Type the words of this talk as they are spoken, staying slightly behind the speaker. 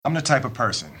I'm the type of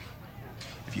person,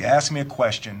 if you ask me a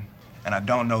question and I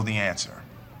don't know the answer,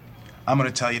 I'm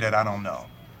going to tell you that I don't know.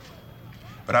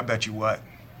 But I bet you what?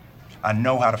 I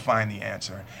know how to find the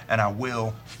answer, and I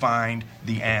will find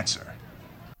the answer.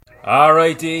 All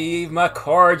right, Dave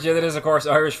McCordia. That is, of course,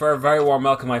 Irish for a very warm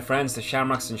welcome, my friends, to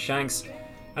Shamrocks and Shanks,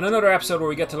 and another episode where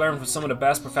we get to learn from some of the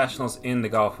best professionals in the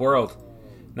golf world.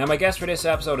 Now, my guest for this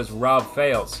episode is Rob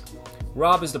Fales.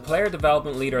 Rob is the player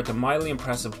development leader at the mildly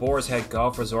impressive Boar's Head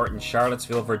Golf Resort in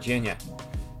Charlottesville, Virginia.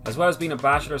 As well as being a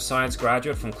Bachelor of Science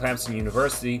graduate from Clemson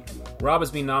University, Rob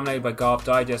has been nominated by Golf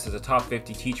Digest as a top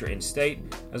 50 teacher in state,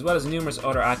 as well as numerous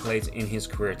other accolades in his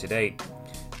career to date.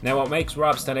 Now, what makes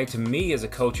Rob stand out to me as a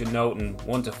coach of note and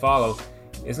one to follow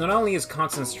is not only his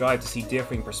constant strive to see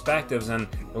differing perspectives and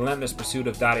relentless pursuit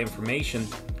of that information,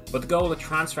 but the goal of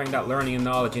transferring that learning and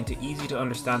knowledge into easy to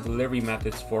understand delivery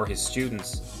methods for his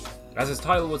students. As his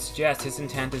title would suggest, his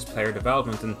intent is player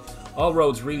development, and all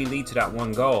roads really lead to that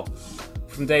one goal.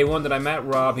 From day one that I met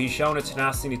Rob, he's shown a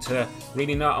tenacity to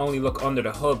really not only look under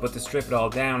the hood, but to strip it all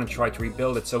down and try to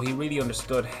rebuild it, so he really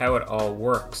understood how it all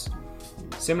works.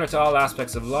 Similar to all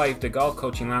aspects of life, the golf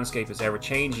coaching landscape is ever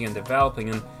changing and developing,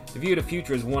 and the view of the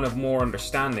future is one of more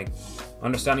understanding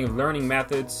of learning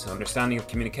methods, understanding of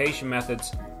communication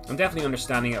methods, and definitely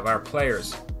understanding of our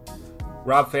players.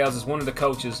 Rob Fales is one of the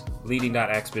coaches leading that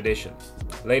expedition.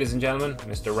 Ladies and gentlemen,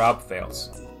 Mr. Rob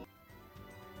Fales.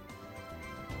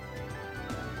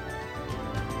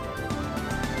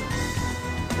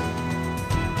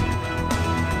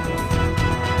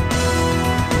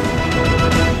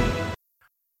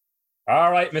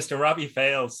 All right, Mr. Robbie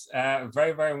Fales.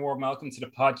 Very, very warm welcome to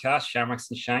the podcast, Shamrocks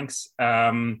and Shanks.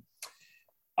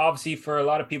 Obviously, for a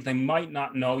lot of people, they might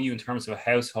not know you in terms of a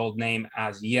household name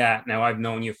as yet. Now, I've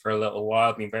known you for a little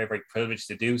while, been very, very privileged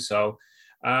to do so.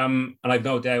 And I've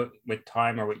no doubt with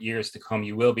time or with years to come,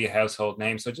 you will be a household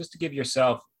name. So just to give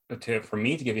yourself, for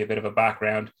me to give you a bit of a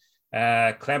background,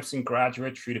 Clemson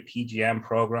graduate through the PGM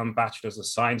program, Bachelor's of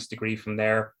Science degree from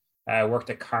there.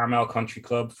 Worked at Carmel Country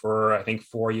Club for, I think,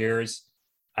 4 years.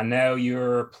 And now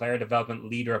you're player development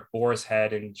leader at Boar's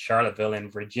Head in Charlottesville in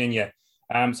Virginia.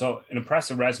 So an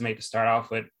impressive resume to start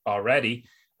off with already.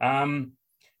 Could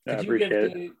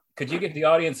you give the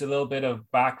audience a little bit of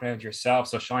background yourself?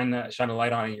 So shine a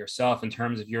light on it yourself in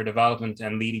terms of your development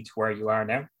and leading to where you are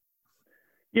now.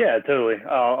 Yeah, totally.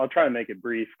 I'll try to make it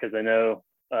brief because I know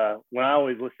when I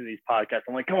always listen to these podcasts,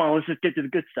 I'm like, come on, let's just get to the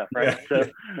good stuff, right?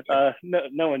 Yeah. So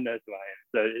no one knows who I am,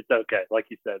 so it's okay, like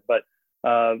you said. But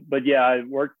yeah, I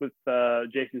worked with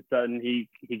Jason Sutton. He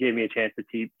gave me a chance to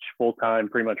teach full time,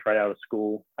 pretty much right out of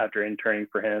school after interning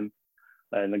for him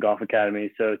in the Golf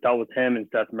Academy. So taught with him and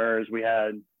Seth Mers. We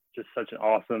had just such an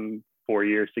awesome 4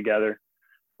 years together,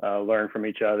 learn from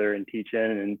each other and teach in.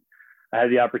 And I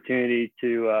had the opportunity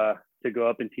to go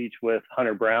up and teach with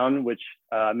Hunter Brown, which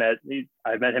I met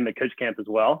him at Coach Camp as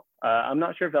well. I'm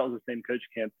not sure if that was the same Coach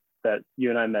Camp that you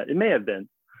and I met. It may have been.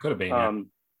 Could have been. Yeah.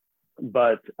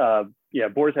 But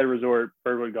Boar's Head Resort,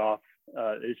 Birdwood Golf,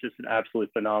 it's just an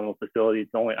absolutely phenomenal facility. It's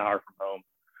only an hour from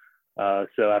home.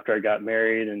 So after I got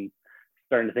married and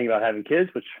starting to think about having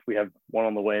kids, which we have one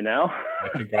on the way now.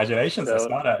 Congratulations. So,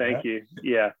 thank you.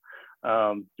 Yeah.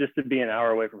 Just to be an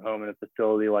hour away from home in a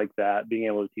facility like that, being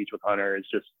able to teach with Hunter is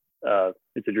just,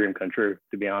 it's a dream come true,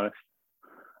 to be honest.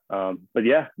 But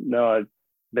yeah, no, I've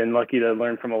been lucky to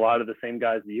learn from a lot of the same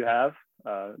guys that you have,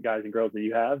 guys and girls that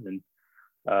you have, and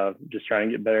just trying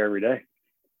to get better every day.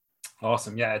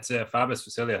 Awesome. Yeah, it's a fabulous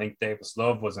facility. I think Davis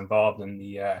Love was involved in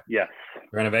the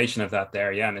renovation of that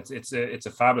there. Yeah, and it's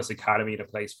a fabulous academy, the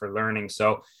place for learning.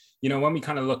 So, when we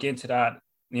kind of look into that,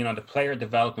 the player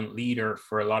development leader,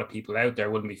 for a lot of people out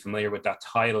there wouldn't be familiar with that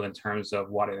title in terms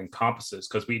of what it encompasses,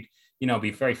 because we'd,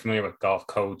 be very familiar with golf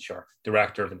coach or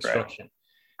director of instruction.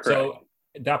 Right. So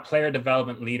that player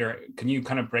development leader, can you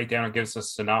kind of break down or give us a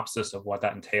synopsis of what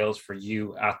that entails for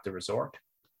you at the resort?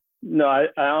 No, I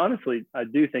honestly, I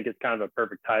do think it's kind of a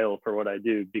perfect title for what I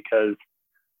do, because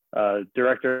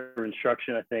director of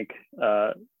instruction, I think,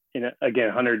 again,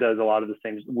 Hunter does a lot of the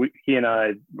same. He and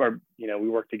I are, we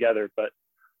work together, but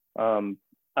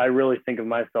I really think of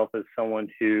myself as someone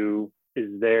who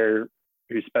is there,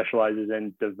 who specializes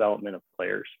in development of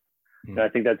players. Mm-hmm. And I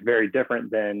think that's very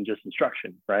different than just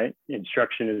instruction, right?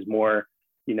 Instruction is more,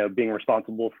 being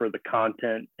responsible for the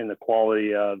content and the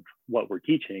quality of what we're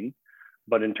teaching.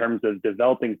 But in terms of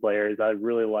developing players, I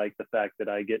really like the fact that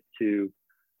I get to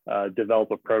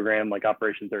develop a program like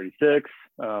Operation 36.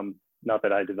 Not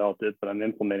that I developed it, but I'm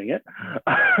implementing it.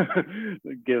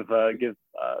 give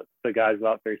the guys of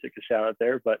Op 36 a shout out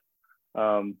there. But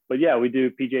yeah, we do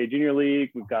PGA Junior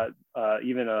League. We've got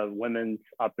even a women's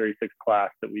Op 36 class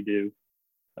that we do.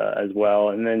 as well.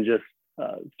 And then just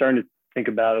starting to think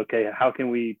about, okay, how can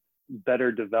we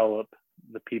better develop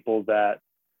the people that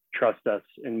trust us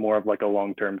in more of like a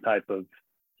long-term type of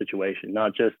situation,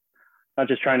 not just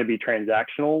trying to be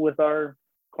transactional with our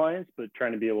clients, but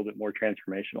trying to be a little bit more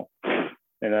transformational.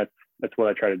 And that's what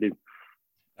I try to do.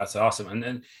 That's awesome. And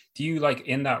then do you, like,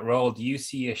 in that role, do you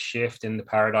see a shift in the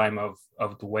paradigm of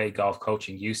the way golf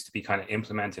coaching used to be kind of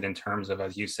implemented in terms of,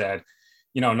 as you said,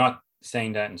 not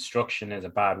saying that instruction is a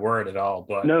bad word at all,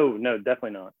 but no,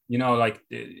 definitely not. Like,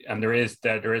 and there is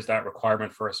that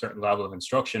requirement for a certain level of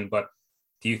instruction, but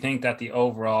do you think that the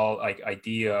overall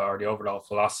idea or the overall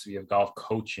philosophy of golf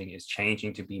coaching is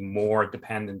changing to be more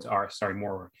dependent, or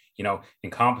more,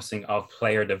 encompassing of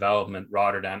player development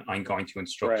rather than I'm going to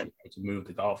instruct you to move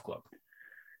the golf club?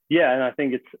 Yeah, and I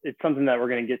think it's something that we're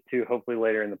going to get to hopefully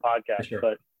later in the podcast. Sure.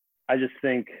 But I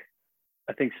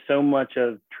think so much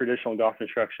of traditional golf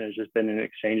instruction has just been an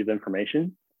exchange of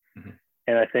information. Mm-hmm.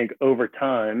 And I think over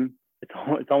time,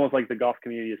 it's almost like the golf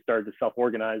community has started to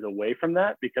self-organize away from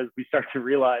that, because we start to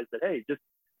realize that, hey, just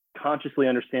consciously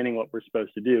understanding what we're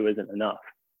supposed to do isn't enough.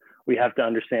 We have to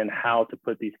understand how to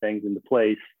put these things into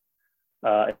place,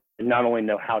 and not only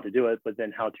know how to do it, but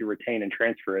then how to retain and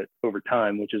transfer it over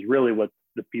time, which is really what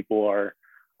the people are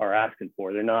asking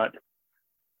for. They're not,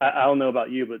 I don't know about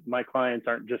you, but my clients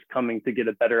aren't just coming to get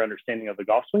a better understanding of the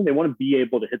golf swing. They want to be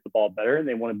able to hit the ball better, and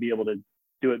they want to be able to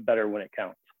do it better when it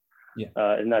counts. Yeah.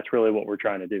 And that's really what we're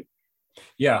trying to do.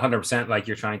 Yeah, 100%. Like,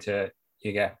 you're trying to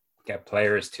get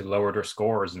players to lower their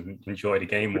scores and enjoy the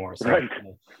game more. So, right.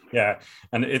 Yeah,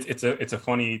 and it's a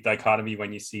funny dichotomy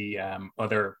when you see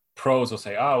other pros will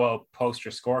say, "Oh, well, post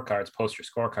your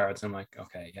scorecards." I'm like,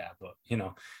 okay, yeah, but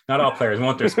not all players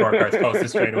want their scorecards posted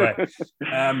straight away.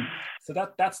 So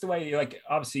that's the way. Like,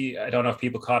 obviously, I don't know if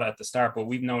people caught it at the start, but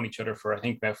we've known each other for, I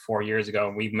think, about 4 years ago,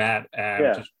 and we've met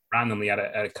just randomly at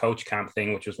a coach camp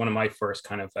thing, which was one of my first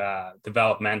kind of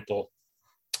developmental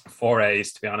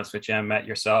forays, to be honest with you. Met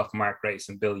yourself, Mark Grace,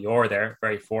 and Bill Yore there.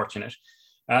 Very fortunate.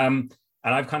 And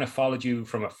I've kind of followed you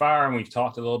from afar, and we've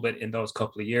talked a little bit in those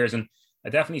couple of years. And I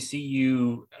definitely see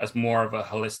you as more of a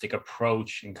holistic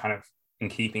approach in kind of in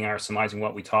keeping or surmising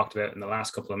what we talked about in the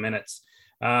last couple of minutes.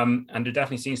 And there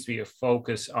definitely seems to be a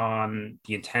focus on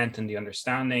the intent and the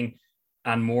understanding,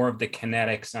 and more of the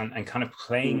kinetics and kind of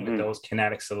playing with those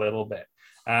kinetics a little bit.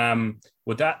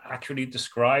 Would that actually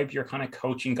describe your kind of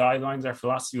coaching guidelines or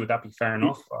philosophy? Would that be fair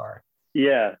enough? Or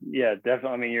yeah, definitely.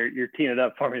 I mean, you're teeing it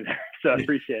up for me there, so I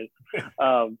appreciate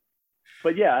it.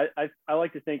 But yeah, I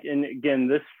like to think, and again,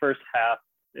 this first half,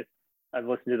 if I've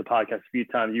listened to the podcast a few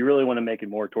times, you really want to make it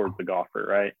more towards the golfer,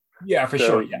 right? Yeah, for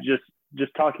sure. Yeah.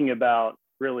 Just talking about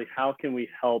really how can we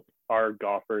help our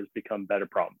golfers become better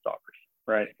problem solvers,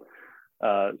 right?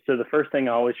 So the first thing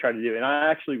I always try to do, and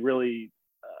I actually really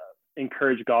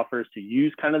encourage golfers to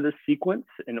use kind of this sequence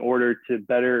in order to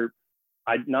better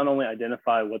not only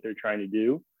identify what they're trying to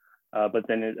do, but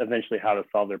then eventually how to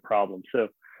solve their problem. So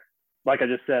like I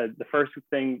just said, the first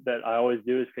thing that I always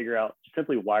do is figure out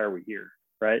simply, why are we here,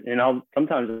 right? And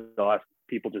sometimes I'll ask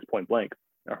people just point blank,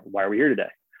 why are we here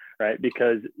today, right?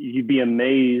 Because you'd be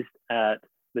amazed at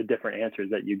the different answers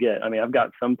that you get. I mean, I've got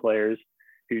some players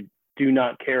who do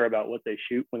not care about what they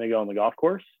shoot when they go on the golf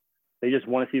course. They just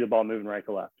want to see the ball moving right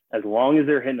to left. As long as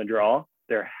they're hitting a draw,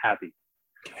 they're happy.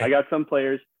 Okay. I got some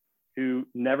players who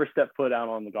never step foot out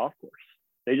on the golf course.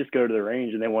 They just go to the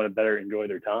range and they want to better enjoy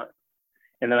their time.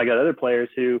 And then I got other players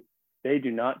who, they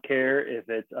do not care if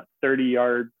it's a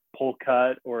 30-yard pull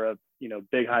cut or a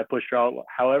big high push draw.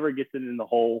 However gets it in the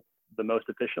hole the most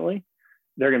efficiently,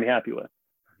 they're going to be happy with.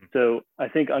 Mm-hmm. So I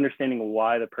think understanding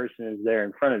why the person is there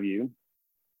in front of you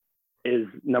is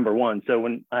number one. So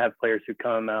when I have players who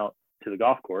come out to the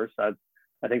golf course,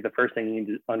 I think the first thing you need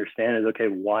to understand is, okay,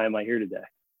 why am I here today?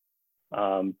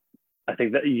 I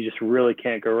think that you just really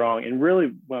can't go wrong. And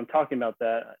really, when I'm talking about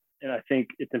that, and I think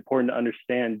it's important to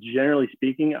understand, generally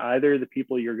speaking, either the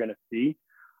people you're going to see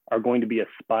are going to be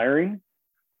aspiring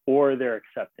or they're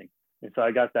accepting. And so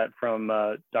I got that from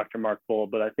Dr. Mark Bull,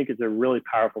 but I think it's a really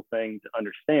powerful thing to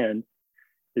understand,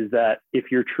 is that if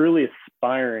you're truly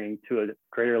aspiring to a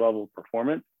greater level of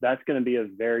performance, that's going to be a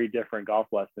very different golf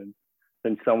lesson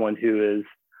than someone who is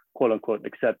quote unquote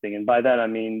accepting. And by that, I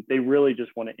mean, they really just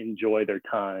want to enjoy their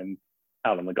time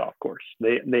out on the golf course.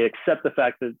 They accept the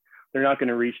fact that they're not going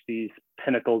to reach these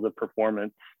pinnacles of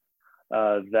performance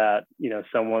that,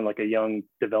 someone like a young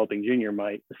developing junior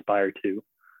might aspire to.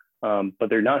 But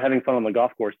they're not having fun on the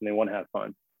golf course and they want to have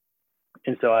fun.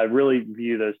 And so I really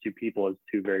view those two people as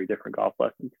two very different golf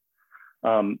lessons.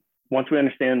 Once we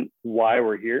understand why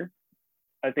we're here,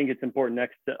 I think it's important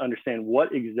next to understand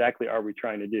what exactly are we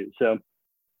trying to do. So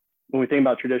when we think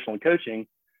about traditional coaching,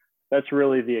 that's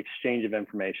really the exchange of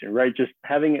information, right? Just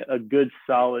having a good,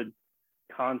 solid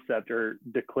concept or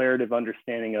declarative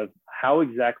understanding of how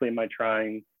exactly am I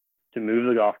trying to move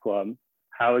the golf club?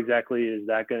 How exactly is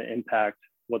that going to impact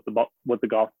what the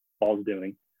golf ball is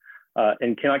doing?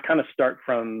 And can I kind of start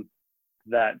from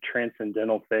that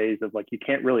transcendental phase of like, you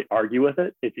can't really argue with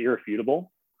it. It's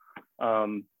irrefutable.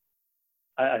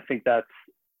 I think that's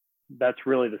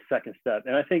really the second step.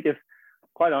 And I think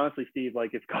quite honestly, Steve,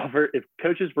 like if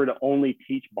coaches were to only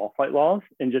teach ball flight laws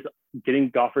and just getting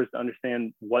golfers to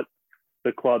understand what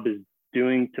the club is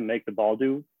doing to make the ball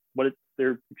do what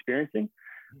they're experiencing,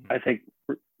 I think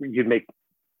you'd make,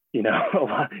 you'd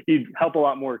help a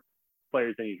lot more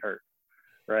players than you'd hurt.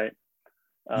 Right.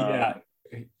 Yeah.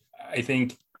 I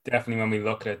think definitely when we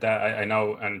look at that, I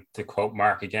know, and to quote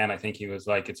Mark again, I think he was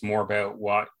like, it's more about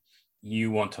what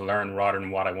you want to learn rather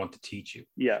than what I want to teach you.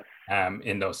 Yes.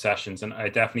 In those sessions. And I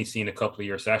definitely seen a couple of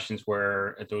your sessions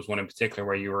where there was one in particular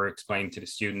where you were explaining to the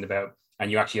student about, and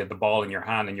you actually had the ball in your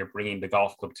hand and you're bringing the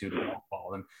golf club to the golf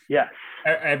ball. And yes,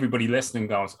 everybody listening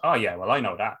goes, oh yeah, well, I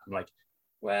know that. I'm like,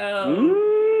 well,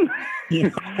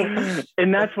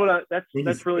 and that's what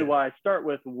that's really why I start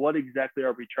with what exactly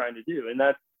are we trying to do? And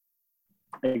that's,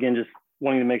 again, just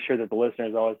wanting to make sure that the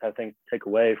listeners always have things to take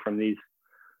away from these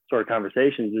sort of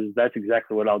conversations is that's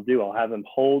exactly what I'll do. I'll have them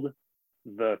hold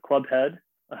the club head.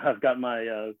 I've got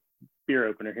my beer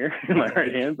opener here in my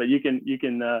right hand, but you can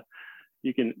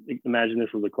imagine this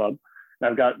as a club.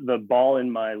 I've got the ball in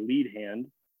my lead hand.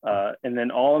 And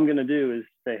then all I'm going to do is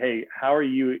say, hey, how are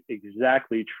you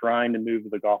exactly trying to move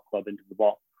the golf club into the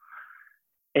ball?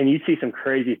 And you see some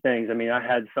crazy things. I mean, I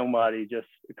had somebody just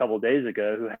a couple of days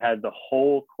ago who had the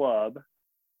whole club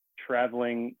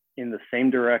traveling in the same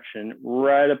direction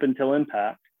right up until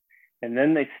impact. And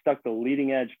then they stuck the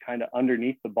leading edge kind of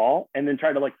underneath the ball and then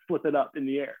tried to like flip it up in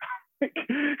the air.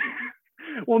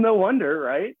 Well, no wonder,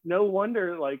 right? No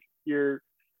wonder like your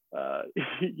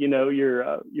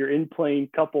in playing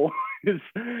couple is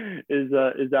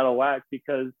out of whack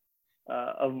because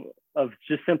of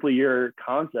just simply your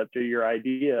concept or your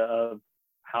idea of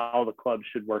how the club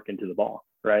should work into the ball,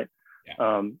 right?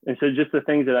 Yeah. And so just the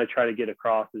things that I try to get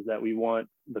across is that we want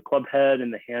the club head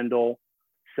and the handle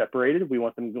separated. We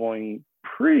want them going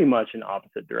pretty much in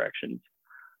opposite directions.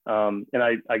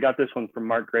 And I got this one from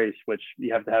Mark Grace, which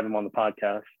you have to have him on the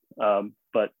podcast.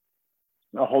 But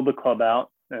I'll hold the club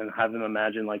out and have them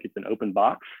imagine like it's an open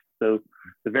box. So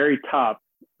the very top,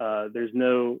 there's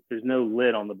no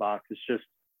lid on the box. It's just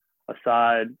a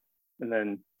side and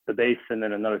then the base and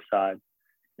then another side.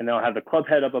 And then I'll have the club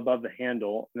head up above the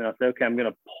handle. And then I'll say, okay, I'm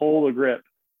going to pull the grip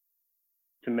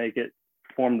to make it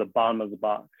form the bottom of the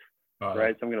box.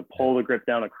 Right. So I'm going to pull the grip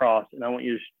down across, and I want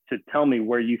you to tell me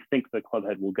where you think the club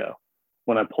head will go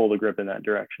when I pull the grip in that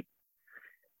direction.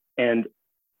 And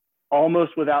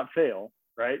almost without fail,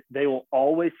 right, they will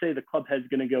always say the club head's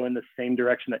going to go in the same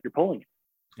direction that you're pulling it.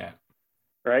 Yeah.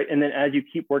 Right. And then as you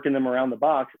keep working them around the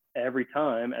box, every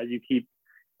time as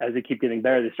they keep getting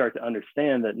better, they start to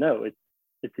understand that no, it's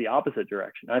the opposite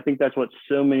direction. I think that's what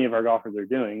so many of our golfers are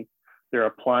doing. They're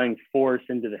applying force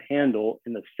into the handle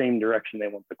in the same direction they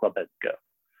want the club head to go.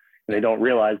 And they don't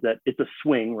realize that it's a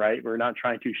swing, right? We're not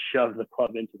trying to shove the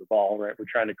club into the ball, right? We're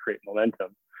trying to create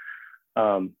momentum.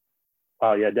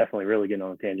 Yeah, definitely really getting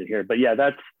on a tangent here. But yeah,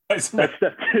 that's step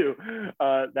two.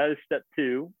 That is step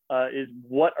two, is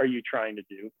what are you trying to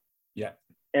do? Yeah.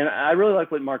 And I really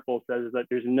like what Mark Bull says is that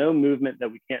there's no movement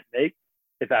that we can't make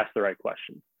if asked the right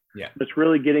question. Yeah. It's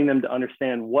really getting them to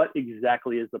understand what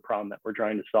exactly is the problem that we're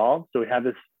trying to solve. So we have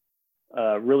this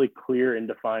really clear and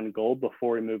defined goal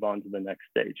before we move on to the next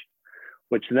stage,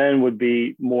 which then would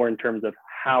be more in terms of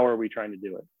how are we trying to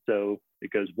do it? So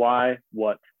it goes why,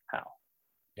 what, how.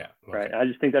 Yeah. Right. I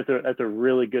just think that's a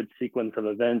really good sequence of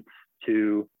events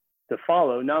to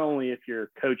follow, not only if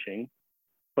you're coaching,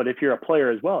 but if you're a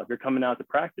player as well. If you're coming out to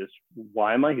practice,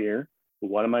 why am I here?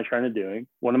 What am I trying to do?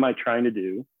 What am I trying to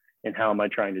do? And how am I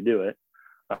trying to do it?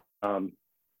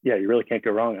 Yeah, you really can't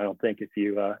go wrong, I don't think, if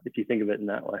you think of it in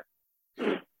that way.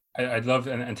 I'd love,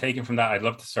 and taking from that, I'd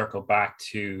love to circle back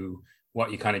to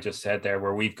what you kind of just said there,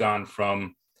 where we've gone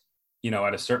from,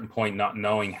 at a certain point, not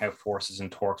knowing how forces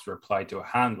and torques were applied to a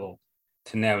handle,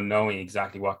 to now knowing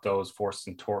exactly what those forces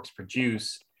and torques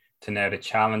produce, to now the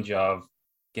challenge of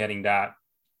getting that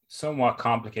somewhat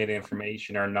complicated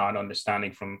information or not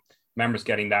understanding from members,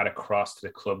 getting that across to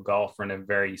the club golfer in a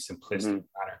very simplistic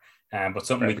manner. But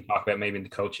something we can talk about maybe in the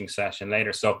coaching session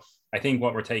later. So I think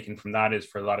what we're taking from that is,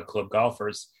 for a lot of club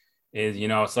golfers, is,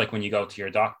 it's like when you go to your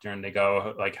doctor and they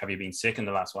go like, have you been sick in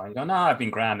the last while? And you go, no, I've been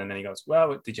grand. And then he goes,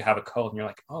 well, did you have a cold? And you're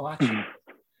like, oh, actually.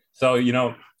 So,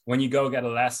 when you go get a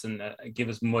lesson, give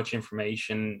as much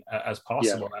information as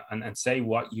possible, and say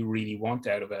what you really want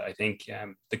out of it. I think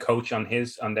the coach on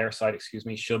their side,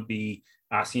 should be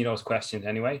asking you those questions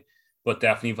anyway, but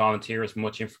definitely volunteer as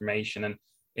much information. And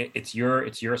it's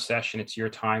your session, it's your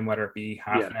time, whether it be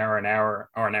half an hour,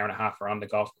 or an hour and a half, or on the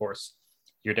golf course.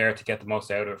 You're there to get the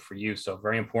most out of it for you. So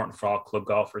very important for all club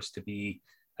golfers to be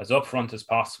as upfront as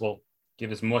possible,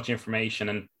 give as much information,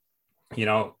 and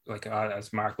like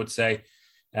as Mark would say,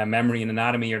 memory and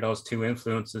anatomy are those two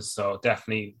influences. So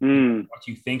definitely what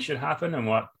you think should happen and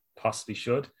what possibly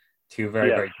should, two very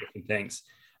different things.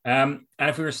 And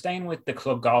if we were staying with the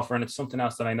club golfer, and it's something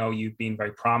else that I know you've been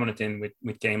very prominent in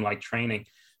with game-like training.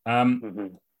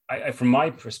 I, from my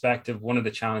perspective, one of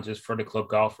the challenges for the club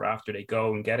golfer after they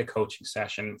go and get a coaching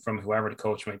session from whoever the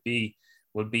coach might be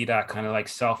would be that kind of like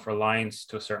self-reliance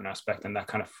to a certain aspect, and that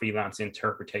kind of freelance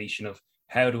interpretation of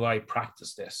how do I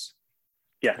practice this?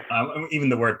 Yeah. Even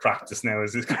the word practice now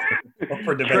is up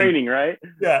for debate. Training, right?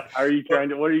 Yeah. What are you trying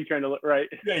to look right?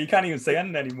 Yeah, you can't even say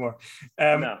anything anymore.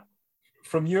 No.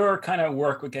 From your kind of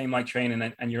work with game-like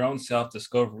training and your own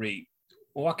self-discovery,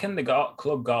 what can the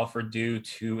club golfer do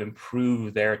to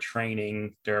improve their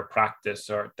training, their practice,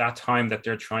 or that time that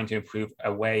they're trying to improve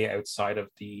away outside of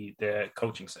the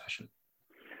coaching session?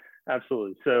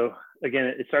 Absolutely. So again,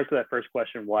 it starts with that first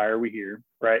question, why are we here?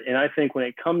 Right. And I think when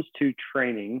it comes to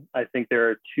training, I think there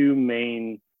are two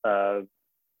main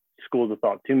schools of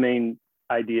thought, two main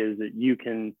ideas that you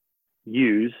can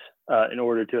use in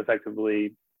order to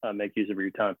effectively make use of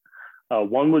your time.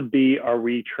 One would be, are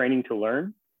we training to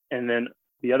learn? And then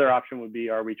the other option would be,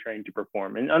 are we training to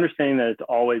perform? And understanding that it's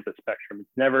always a spectrum. It's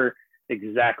never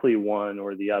exactly one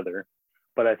or the other.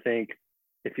 But I think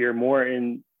if you're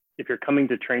coming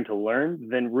to train to learn,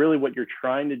 then really what you're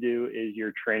trying to do is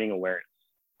you're training awareness.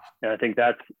 And I think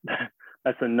that's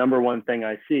the number one thing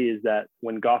I see, is that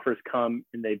when golfers come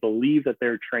and they believe that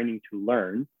they're training to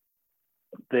learn,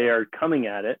 they are coming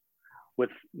at it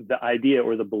with the idea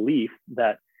or the belief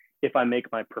that if I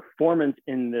make my performance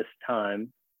in this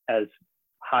time as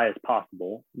high as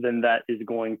possible, then that is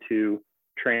going to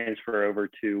transfer over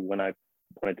to when I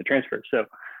want it to transfer. So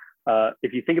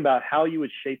if you think about how you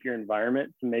would shape your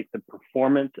environment to make the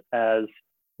performance as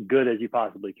good as you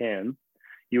possibly can,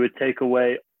 you would take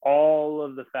away all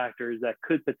of the factors that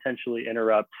could potentially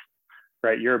interrupt,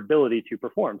 right, your ability to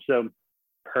perform. So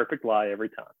perfect lie every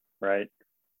time, right?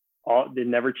 It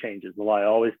never changes. The lie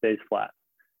always stays flat.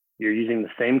 You're using the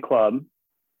same club,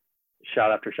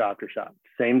 shot after shot after shot,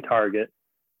 same target,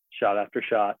 shot after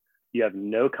shot. You have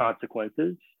no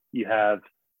consequences. You have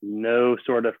no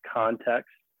sort of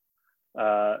context.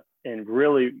 And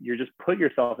really, you're just put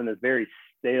yourself in this very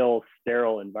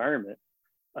sterile environment.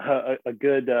 A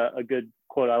good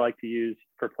quote I like to use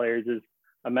for players is,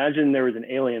 imagine there was an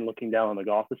alien looking down on the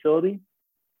golf facility.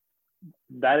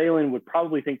 That alien would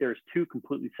probably think there's two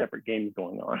completely separate games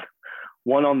going on,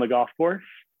 one on the golf course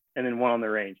and then one on the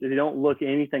range. They don't look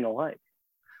anything alike.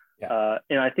 Yeah.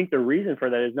 And I think the reason for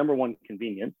that is, number one,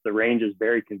 convenience. The range is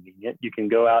very convenient. You can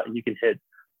go out and you can hit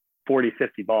 40,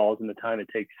 50 balls in the time it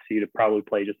takes you to probably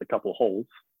play just a couple holes.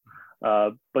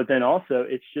 But then also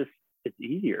it's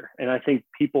easier. And I think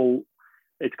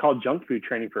it's called junk food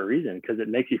training for a reason, because it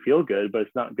makes you feel good, but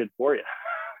it's not good for you.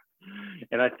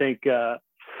 And I think that's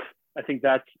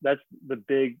the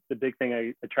big thing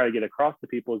I try to get across to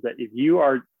people, is that if you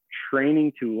are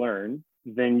training to learn,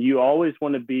 then you always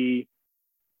want to be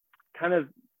kind of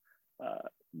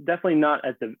definitely not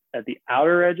at the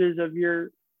outer edges of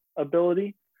your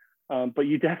ability, but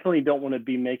you definitely don't want to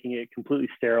be making it completely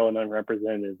sterile and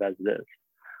unrepresentative as it is.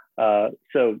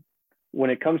 So when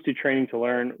it comes to training to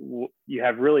learn, you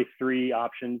have really three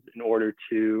options in order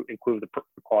to improve the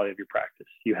quality of your practice.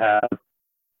 You have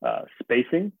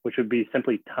spacing, which would be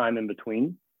simply time in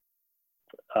between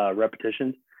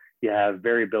repetitions. You have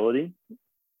variability,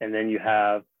 and then you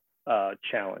have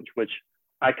challenge, which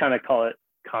I kind of call it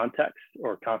context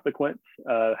or consequence.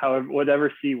 However,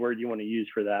 whatever C word you want to use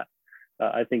for that,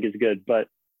 I think is good. But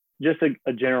just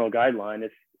a general guideline,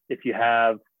 if you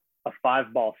have a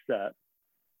 5-ball set,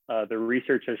 the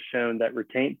research has shown that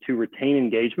to retain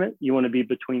engagement, you want to be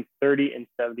between 30 and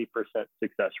 70%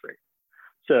 success rate.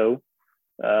 So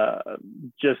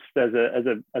just as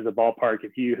a ballpark,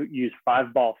 if you use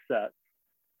 5-ball sets,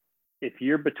 if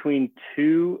you're between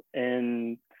 2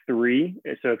 and 3,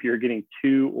 so if you're getting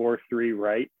 2 or 3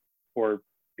 right or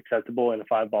acceptable in a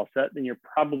 5-ball set, then you're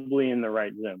probably in the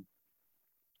right zone.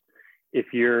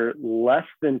 If you're less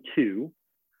than 2,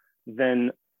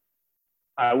 then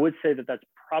I would say that that's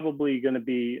probably going to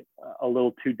be a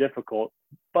little too difficult.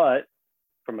 But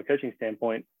from a coaching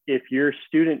standpoint, if your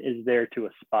student is there to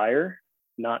aspire,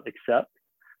 not accept,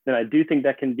 then I do think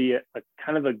that can be a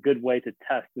kind of a good way to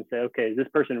test and say, okay, is this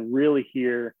person really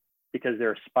here because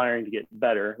they're aspiring to get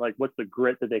better? Like, what's the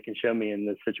grit that they can show me in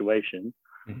this situation?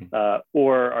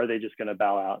 Or are they just going to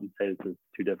bow out and say this is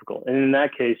too difficult? And in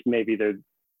that case, maybe they're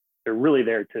really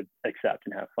there to accept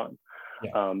and have fun.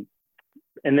 Yeah.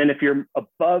 And then if you're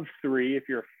above 3, if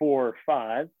you're 4 or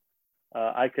 5,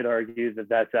 I could argue that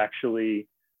that's actually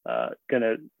going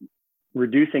to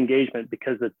reduce engagement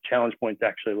because the challenge point's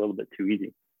actually a little bit too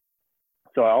easy.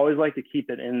 So I always like to keep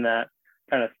it in that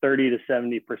kind of 30 to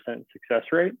 70% success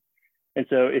rate. And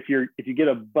so if you get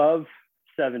above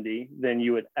 70, then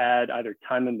you would add either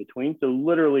time in between. So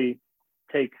literally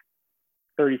take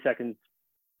 30 seconds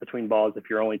between balls if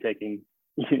you're only taking,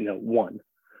 one,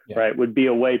 right? Would be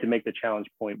a way to make the challenge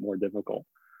point more difficult.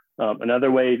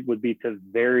 Another way would be to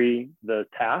vary the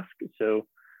task. So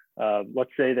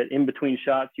let's say that in between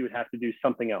shots, you would have to do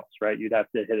something else, right? You'd have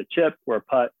to hit a chip or a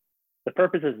putt. The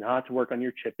purpose is not to work on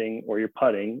your chipping or your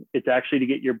putting. It's actually to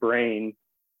get your brain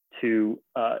to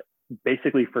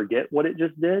basically forget what it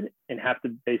just did and have to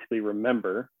basically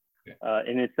remember.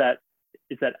 And it's that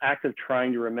act of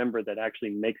trying to remember that actually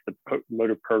makes the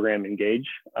motor program engage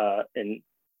and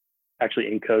actually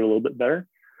encode a little bit better.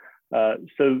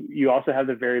 So you also have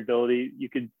the variability. You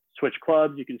could switch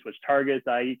clubs, you can switch targets.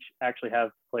 I actually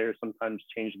have players sometimes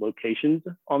change locations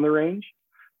on the range.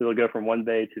 So they'll go from one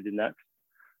bay to the next.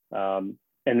 And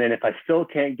then if I still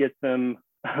can't get them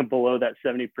below that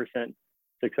 70%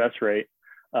 success rate,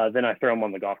 then I throw them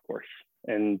on the golf course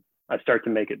and I start to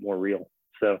make it more real.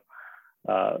 So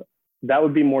that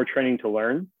would be more training to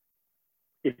learn.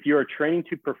 If you're training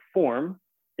to perform,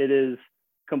 it is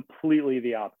completely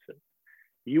the opposite.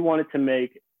 You want it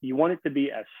to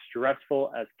be as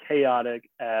stressful, as chaotic,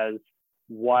 as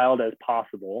wild as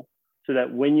possible, so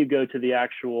that when you go to the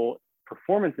actual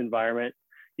performance environment,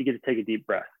 you get to take a deep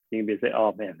breath. You can say,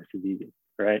 oh man, this is easy,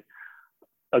 right?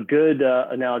 A good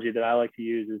analogy that I like to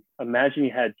use is, imagine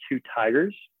you had 2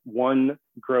 tigers. One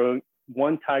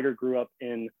tiger grew up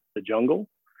in the jungle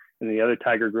and the other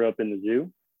tiger grew up in the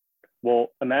zoo. Well,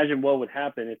 imagine what would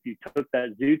happen if you took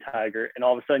that zoo tiger and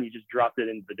all of a sudden you just dropped it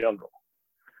into the jungle.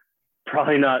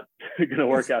 Probably not going to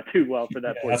work out too well for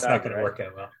that poor tiger. That's not going to work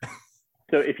out well.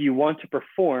 So if you want to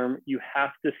perform, you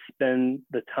have to spend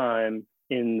the time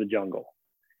in the jungle.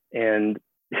 And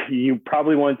you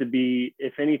probably want it to be,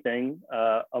 if anything,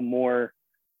 a more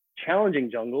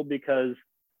challenging jungle, because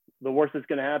the worst that's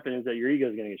going to happen is that your ego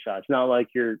is going to get shot. It's not like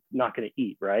you're not going to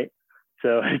eat, right?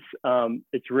 So it's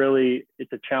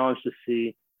a challenge to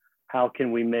see how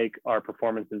can we make our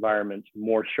performance environments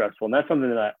more stressful. And that's something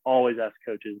that I always ask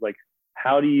coaches, like,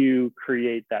 how do you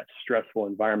create that stressful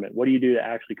environment? What do you do to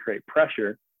actually create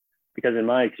pressure? Because in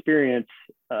my experience,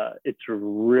 it's a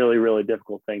really, really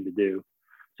difficult thing to do.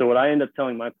 So what I end up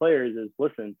telling my players is,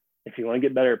 listen, if you want to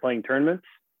get better at playing tournaments,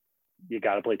 you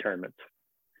got to play tournaments.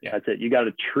 Yeah. That's it. You got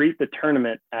to treat the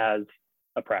tournament as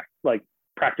a practice, like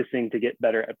practicing to get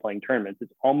better at playing tournaments.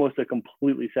 It's almost a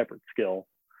completely separate skill,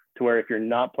 to where if you're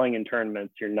not playing in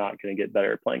tournaments, you're not going to get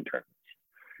better at playing tournaments.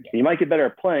 Yeah. You might get better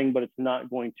at playing, but it's not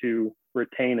going to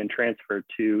retain and transfer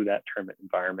to that tournament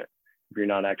environment if you're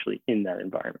not actually in that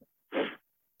environment.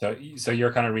 So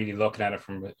you're kind of really looking at it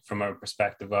from a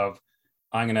perspective of,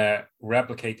 I'm going to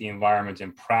replicate the environment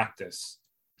in practice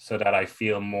so that I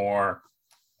feel more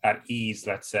at ease,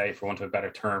 let's say, for want of a better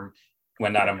term,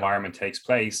 when that environment takes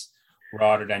place,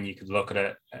 rather than you could look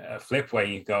at a flip way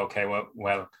and you go, okay,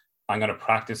 well, I'm going to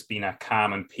practice being at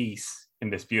calm and peace in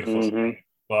this beautiful state,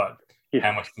 but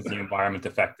how much does the environment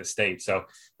affect the state? So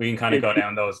we can kind of go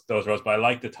down those roads, but I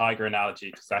like the tiger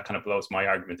analogy because that kind of blows my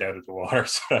argument out of the water.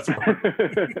 So that's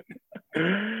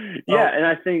yeah, and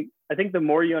I think the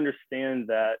more you understand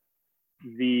that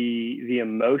the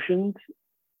emotions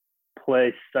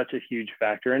play such a huge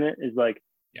factor in it, is like,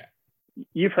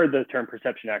 you've heard the term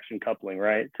perception action coupling,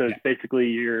 right? So it's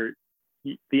basically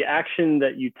the action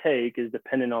that you take is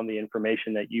dependent on the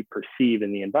information that you perceive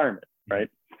in the environment, right?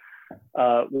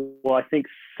 Well, I think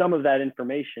some of that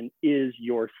information is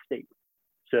your state.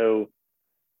 So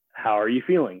how are you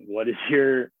feeling? What is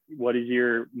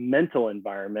your mental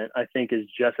environment? I think is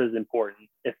just as important,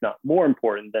 if not more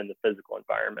important, than the physical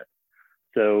environment.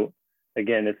 So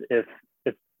again,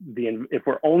 if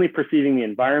we're only perceiving the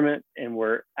environment and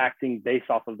we're acting based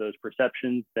off of those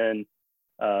perceptions, then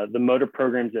the motor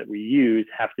programs that we use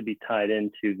have to be tied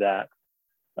into that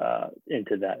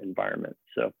environment.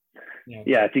 So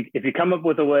if you come up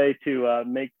with a way to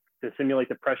simulate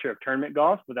the pressure of tournament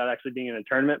golf without actually being in a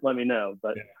tournament, let me know.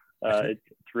 But it's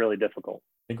really difficult.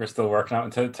 I think we're still working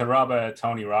out. To rob a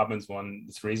Tony Robbins one,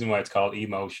 it's the reason why it's called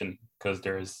emotion, because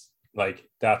there's Like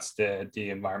that's the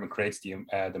environment creates the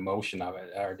motion of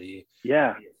it, or the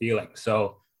Yeah, feeling.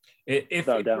 So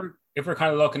without doubt. if we're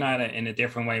kind of looking at it in a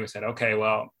different way, we said, okay,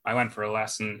 well, I went for a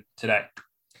lesson today.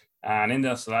 And in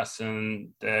this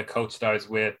lesson, the coach that I was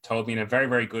with told me in a very,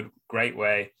 very great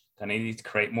way that I need to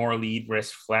create more lead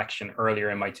wrist flexion earlier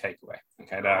in my takeaway.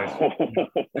 Okay,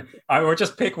 I will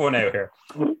just pick one out here.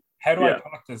 How do I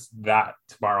practice that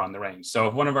tomorrow on the range? So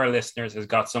if one of our listeners has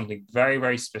got something very,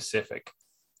 very specific,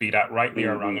 be that rightly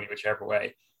or wrongly, whichever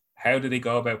way, how do they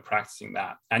go about practicing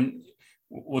that? And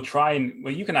we'll try and,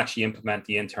 well, you can actually implement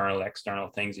the internal, external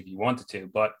things if you wanted to,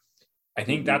 but I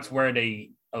think that's where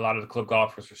a lot of the club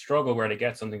golfers will struggle, where they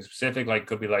get something specific, like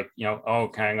could be like, you know, oh,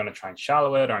 okay, I'm going to try and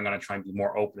shallow it, or I'm going to try and be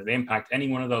more open at impact. Any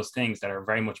one of those things that are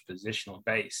very much positional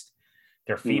based,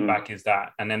 their feedback is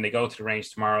that. And then they go to the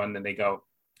range tomorrow and then they go,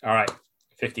 all right,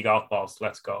 50 golf balls,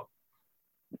 let's go.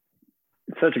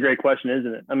 It's such a great question,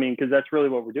 isn't it? I mean, because that's really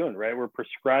what we're doing, right? We're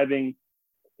prescribing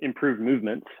improved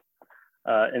movements,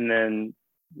 and then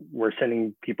we're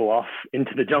sending people off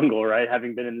into the jungle, right?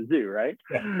 Having been in the zoo, right?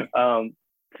 Yeah.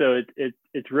 So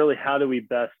it's really, how do we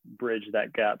best bridge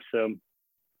that gap? So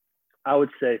I would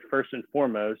say first and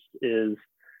foremost is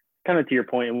kind of to your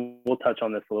point, and we'll touch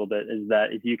on this a little bit, is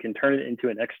that if you can turn it into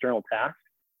an external task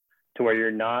to where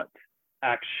you're not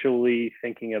actually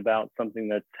thinking about something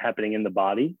that's happening in the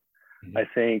body, I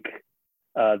think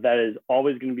that is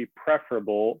always going to be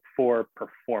preferable for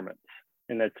performance.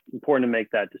 And that's important to make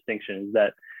that distinction, is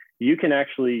that you can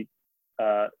actually,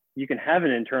 you can have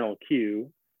an internal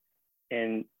cue,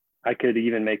 and I could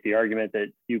even make the argument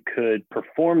that you could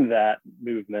perform that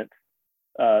movement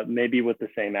maybe with the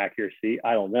same accuracy,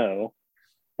 I don't know,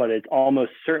 but it's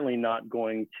almost certainly not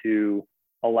going to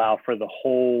allow for the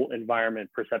whole environment,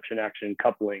 perception, action,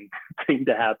 coupling thing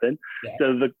to happen. Yeah.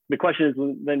 So the question is,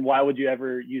 then why would you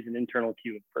ever use an internal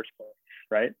cue in the first place,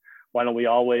 right? Why don't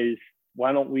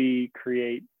we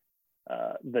create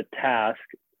the task,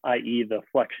 i.e. the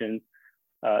flexion,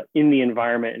 in the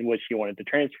environment in which you wanted to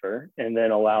transfer, and then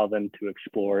allow them to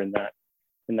explore in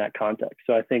that context.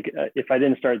 So I think if I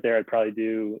didn't start there, I'd probably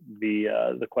do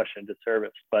the question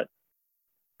disservice. But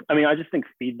I mean, I just think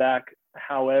feedback,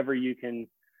 however you can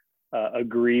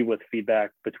agree with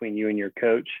feedback between you and your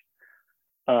coach.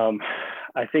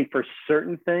 I think for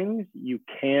certain things, you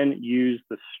can use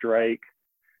the strike,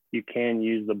 you can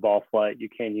use the ball flight, you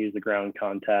can use the ground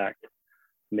contact,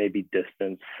 maybe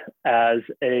distance as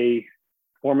a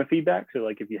form of feedback. So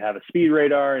like if you have a speed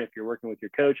radar, and if you're working with your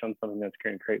coach on something that's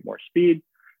going to create more speed,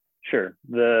 sure,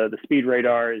 the speed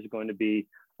radar is going to be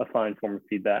a fine form of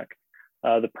feedback.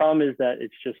 The problem is that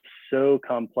it's just so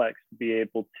complex to be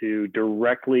able to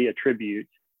directly attribute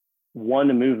one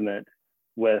movement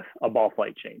with a ball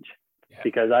flight change. Yeah.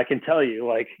 Because I can tell you,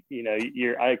 like, you know,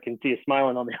 I can see you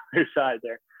smiling on the other side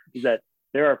there, is that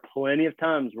there are plenty of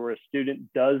times where a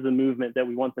student does the movement that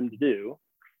we want them to do,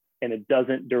 and it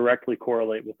doesn't directly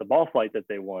correlate with the ball flight that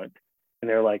they want. And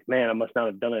they're like, man, I must not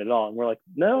have done it at all. And we're like,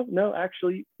 no,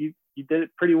 actually, you did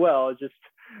it pretty well. It's just,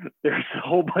 there's a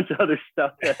whole bunch of other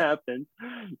stuff that happened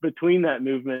between that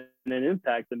movement and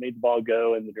impact that made the ball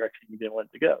go in the direction you didn't want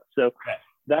it to go. So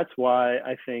that's why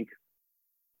I think,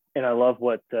 and I love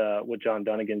what John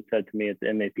Dunnigan said to me at the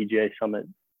MAPGA Summit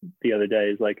the other day,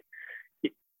 is like,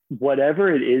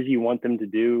 whatever it is you want them to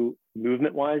do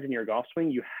movement-wise in your golf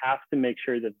swing, you have to make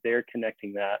sure that they're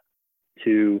connecting that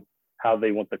to how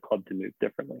they want the club to move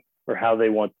differently, or how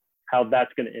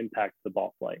that's going to impact the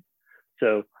ball flight.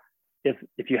 So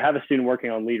if you have a student working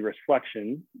on lead wrist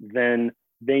flexion, then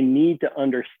they need to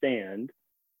understand,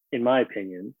 in my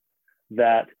opinion,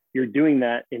 that you're doing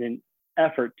that in an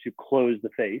effort to close the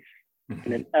face,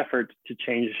 in an effort to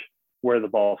change where the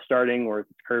ball is starting, or if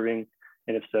it's curving,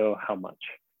 and if so, how much,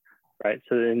 right?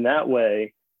 So in that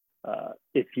way,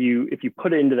 if you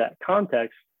put it into that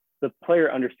context, the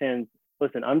player understands,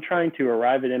 listen, I'm trying to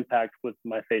arrive at impact with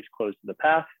my face close to the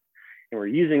path, and we're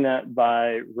using that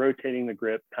by rotating the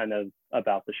grip kind of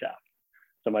about the shaft.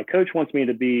 So my coach wants me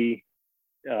to be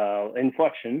in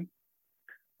flexion,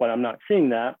 but I'm not seeing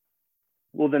that.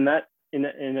 Well, then that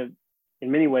in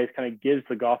many ways kind of gives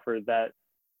the golfer that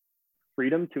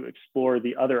freedom to explore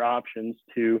the other options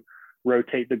to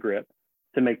rotate the grip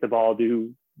to make the ball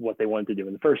do what they wanted to do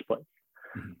in the first place.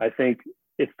 I think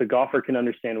if the golfer can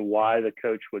understand why the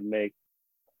coach would make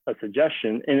a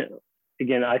suggestion, and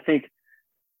again, I think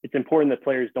it's important that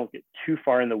players don't get too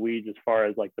far in the weeds as far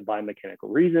as like the biomechanical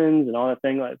reasons and all that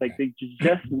thing. Like they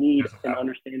just need an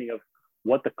understanding of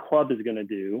what the club is going to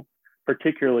do,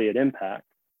 particularly at impact,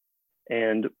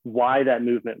 and why that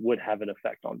movement would have an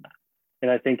effect on that.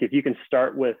 And I think if you can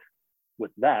start with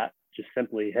that, just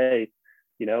simply, hey,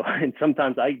 and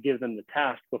sometimes I give them the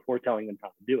task before telling them how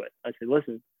to do it. I say,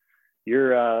 listen,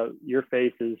 your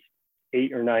face is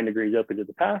 8 or 9 degrees open to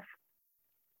the path.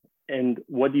 And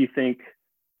what do you think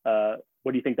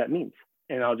that means?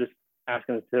 And I'll just ask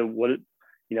them to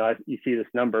you see this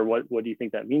number, what do you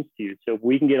think that means to you? So if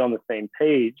we can get on the same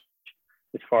page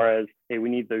as far as, hey, we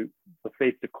need the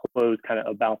face to close kind of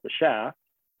about the shaft,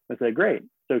 I say, great.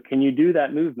 So can you do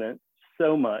that movement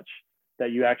so much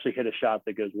that you actually hit a shot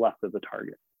that goes left of the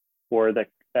target, or that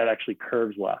actually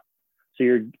curves left? So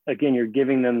you're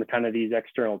giving them kind of these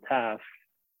external tasks,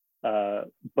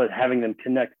 but having them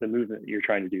connect the movement that you're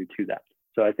trying to do to that.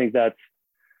 So I think that's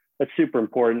super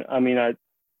important. I mean,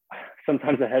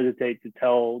 sometimes I hesitate to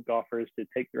tell golfers to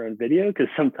take their own video, because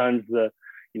sometimes the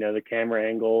camera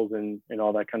angles and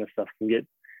all that kind of stuff can get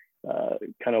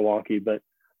kind of wonky. But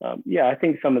I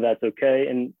think some of that's okay.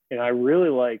 And I really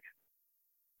like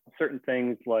certain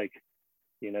things like,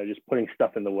 just putting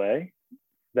stuff in the way,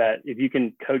 that if you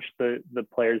can coach the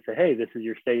players, say, hey, this is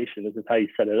your station, this is how you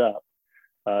set it up.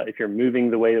 If you're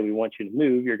moving the way that we want you to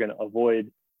move, you're going to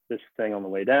avoid this thing on the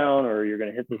way down, or you're going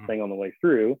to hit this thing on the way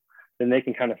through. Then they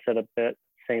can kind of set up that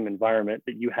same environment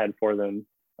that you had for them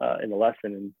in the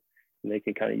lesson, and they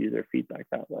can kind of use their feedback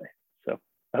that way. So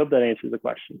I hope that answers the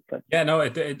question. But yeah, no,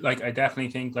 it like, I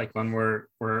definitely think, like, when we're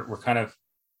kind of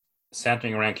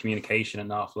centering around communication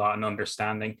an awful lot and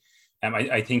understanding,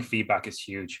 I think feedback is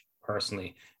huge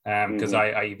personally, because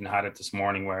I even had it this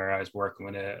morning where I was working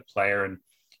with a player, and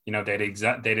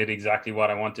they did exactly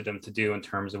what I wanted them to do in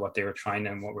terms of what they were trying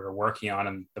and what we were working on,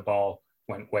 and the ball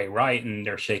went way right, and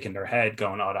they're shaking their head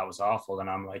going, oh, that was awful. And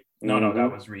I'm like, no,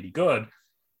 that was really good.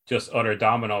 Just other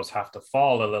dominoes have to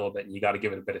fall a little bit, and you got to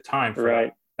give it a bit of time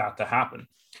for that to happen.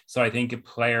 So I think a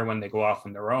player, when they go off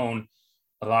on their own,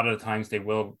 a lot of the times they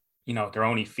will, their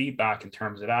only feedback in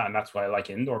terms of that, and that's why I like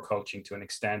indoor coaching to an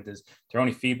extent, is their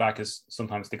only feedback is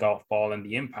sometimes the golf ball and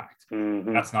the impact.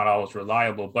 That's not always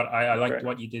reliable, but I liked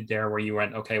what you did there, where you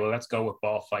went, okay, well, let's go with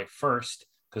ball flight first,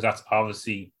 because that's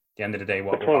obviously, at the end of the day,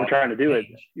 what we're trying to do.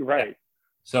 You're right. Yeah.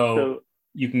 So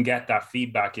you can get that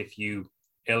feedback if you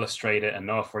illustrate it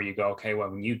enough, where you go, okay, well,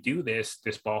 when you do this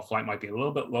ball flight might be a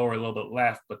little bit lower, a little bit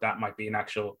left, but that might be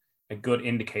a good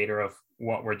indicator of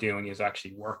what we're doing is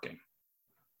actually working.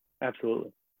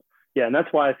 Absolutely. Yeah. And that's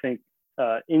why I think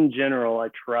in general, I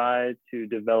try to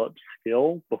develop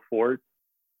skill before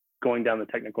going down the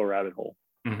technical rabbit hole,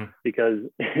 because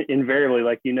invariably,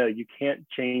 like, you can't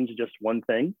change just one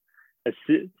thing.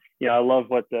 I love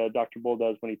what Dr. Bull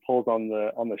does when he pulls on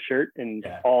the shirt, and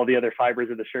all the other fibers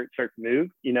of the shirt start to move.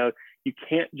 You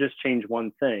can't just change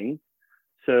one thing.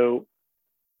 So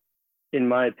in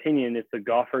my opinion, if the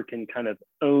golfer can kind of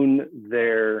own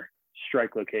their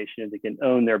strike location, if they can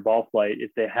own their ball flight,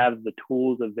 if they have the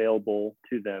tools available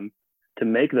to them to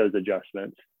make those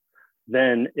adjustments,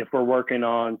 then if we're working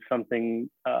on something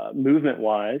movement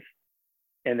wise,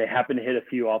 and they happen to hit a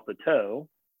few off the toe,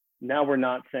 now we're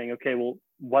not saying, okay, well,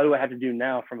 what do I have to do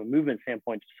now from a movement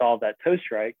standpoint to solve that toe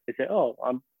strike? They say, oh,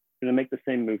 I'm going to make the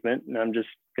same movement, and I'm just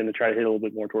going to try to hit a little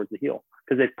bit more towards the heel,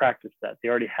 because they've practiced that. They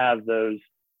already have those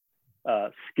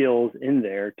skills in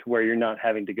there, to where you're not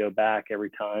having to go back every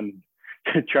time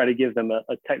to try to give them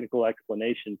a technical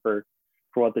explanation for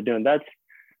what they're doing. That's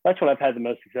what I've had the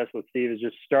most success with, Steve, is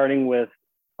just starting with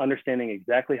understanding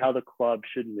exactly how the club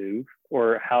should move,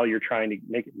 or how you're trying to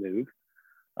make it move.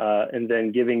 And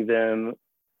then giving them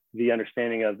the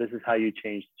understanding of, this is how you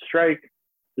change the strike,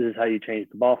 this is how you change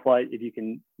the ball flight. If you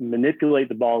can manipulate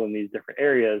the ball in these different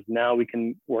areas, now we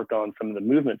can work on some of the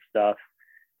movement stuff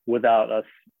without us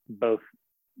both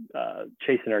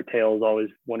chasing our tails, always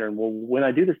wondering, well, when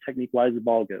I do this technique, why does the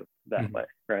ball go that way,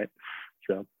 right?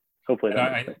 So hopefully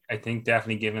I think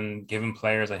definitely given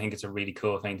players, I think it's a really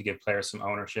cool thing to give players some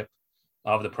ownership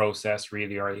of the process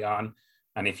really early on.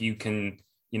 And if you can,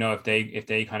 if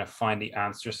they kind of find the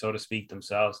answer, so to speak,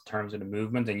 themselves in terms of the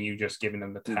movement, and you just giving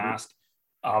them the task,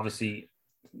 obviously,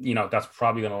 that's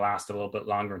probably going to last a little bit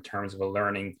longer in terms of a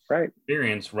learning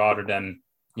experience, rather than,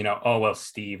 oh, well,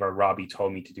 Steve or Robbie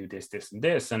told me to do this, this, and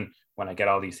this, and when I get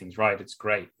all these things right, it's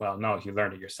great. Well, no, if you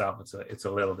learned it yourself, it's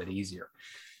a little bit easier.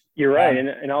 You're right.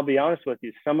 And I'll be honest with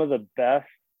you, some of the best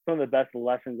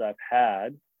lessons I've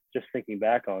had, just thinking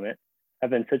back on it, have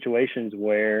been situations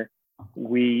where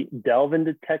we delve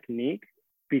into technique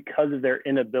because of their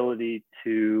inability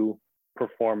to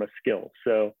perform a skill.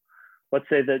 So let's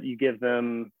say that you give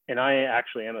them, and I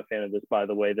actually am a fan of this, by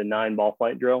the way, the 9 ball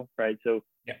flight drill, right? So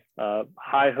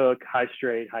high hook, high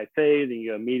straight, high fade, then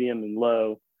you go medium and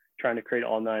low, trying to create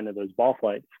all 9 of those ball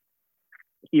flights.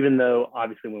 Even though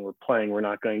obviously when we're playing, we're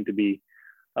not going to be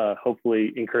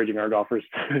hopefully encouraging our golfers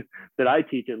that I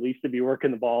teach at least to be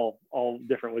working the ball all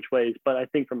different which ways. But I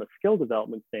think from a skill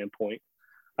development standpoint,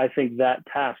 I think that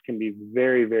task can be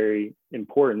very, very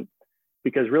important,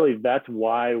 because really that's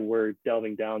why we're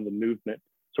delving down the movement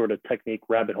sort of technique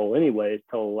rabbit hole anyway,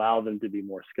 to allow them to be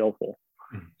more skillful.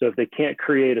 So if they can't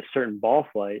create a certain ball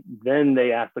flight, then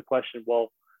they ask the question,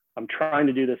 well, I'm trying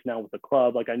to do this now with the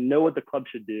club. Like, I know what the club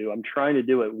should do. I'm trying to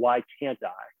do it. Why can't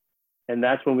I? And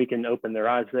that's when we can open their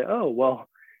eyes and say, oh, well,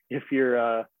 if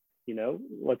you're,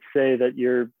 let's say that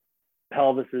your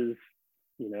pelvis is,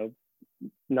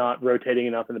 not rotating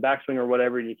enough in the backswing or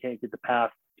whatever, and you can't get the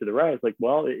path to the right. It's like,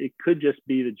 well, it could just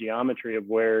be the geometry of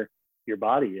where your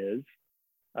body is,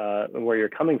 and where you're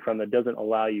coming from, that doesn't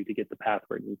allow you to get the path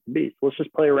where it needs to be. So let's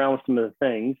just play around with some of the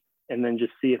things and then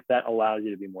just see if that allows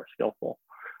you to be more skillful.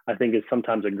 I think is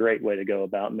sometimes a great way to go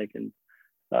about making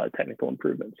technical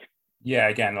improvements. Yeah,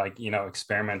 again,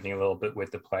 experimenting a little bit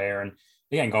with the player, and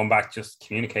again, going back just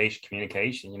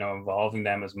communication, involving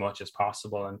them as much as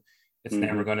possible. And it's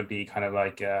never going to be kind of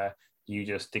like you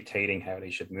just dictating how they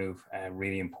should move.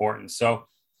 Really important. So,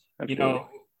 Absolutely.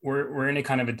 We're in a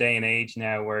kind of a day and age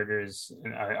now where there's,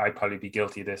 and I'd probably be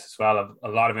guilty of this as well, of a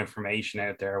lot of information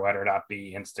out there, whether that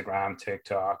be Instagram,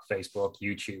 TikTok, Facebook,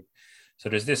 YouTube. So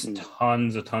there's this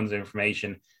tons of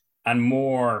information, and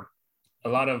a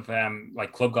lot of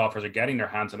club golfers are getting their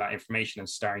hands on that information and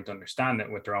starting to understand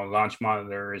it with their own launch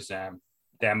monitors,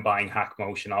 them buying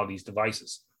HackMotion, all these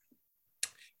devices.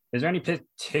 Is there any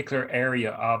particular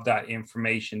area of that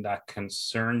information that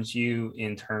concerns you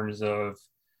in terms of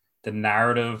the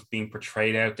narrative being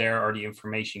portrayed out there, or the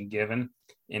information given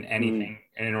in anything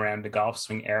in and around the golf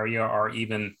swing area, or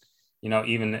even in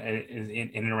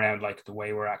and around like the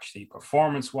way we're actually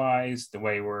performance wise, the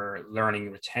way we're learning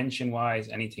retention wise,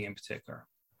 anything in particular?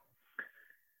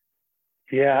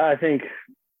 Yeah, I think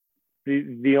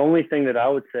the only thing that I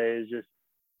would say is just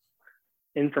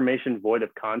information void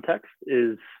of context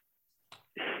is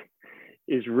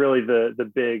really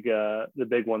the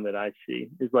big one that I see.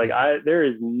 Is like, there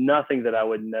is nothing that I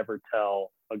would never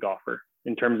tell a golfer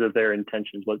in terms of their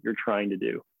intentions, what you're trying to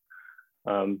do.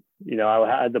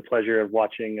 I had the pleasure of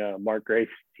watching Mark Grace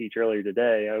teach earlier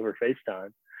today over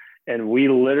FaceTime, and we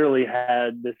literally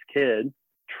had this kid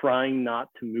trying not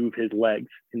to move his legs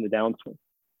in the downswing,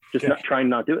 just trying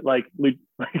not to do it, like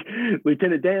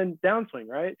Lieutenant Dan downswing,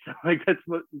 right? So like that's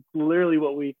literally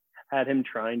what we had him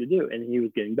trying to do, and he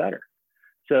was getting better.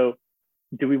 So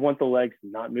do we want the legs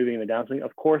not moving in the downswing?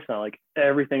 Of course not. Like,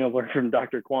 everything I've learned from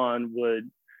Dr. Kwan would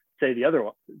say the other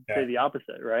one, say the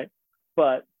opposite, right?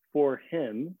 But for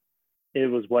him, it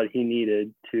was what he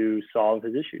needed to solve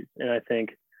his issues. And I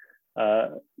think,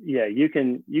 you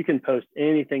can post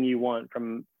anything you want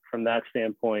from that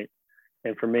standpoint.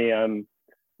 And for me, I'm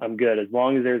good, as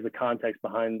long as there's a context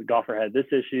behind the golfer had this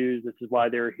issue. This is why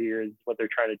they were here. This is what they're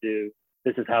trying to do.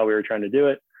 This is how we were trying to do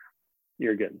it.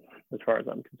 You're good, as far as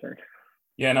I'm concerned.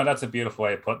 Yeah, no, that's a beautiful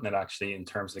way of putting it, actually, in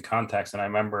terms of the context. And I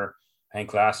remember, I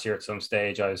think last year at some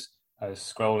stage, I was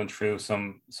scrolling through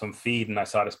some feed, and I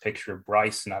saw this picture of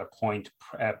Bryson at a point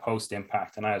post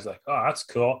impact, and I was like, oh, that's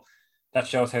cool. That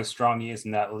shows how strong he is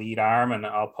in that lead arm, and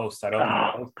I'll post that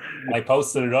up. Oh. I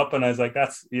posted it up, and I was like,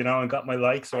 that's, and got my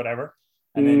likes or whatever.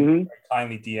 And then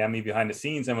kindly DM me behind the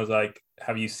scenes and was like,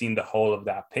 have you seen the whole of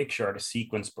that picture or the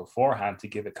sequence beforehand to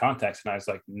give it context? And I was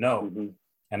like, no.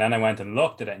 And then I went and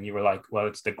looked at it, and you were like, well,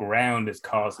 it's the ground is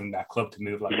causing that club to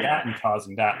move like that and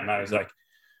causing that. And I was like,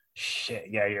 shit,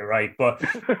 yeah, you're right. But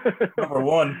number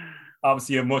one,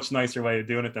 obviously a much nicer way of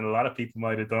doing it than a lot of people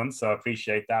might have done. So I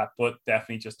appreciate that. But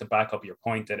definitely, just to back up your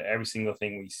point, that every single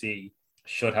thing we see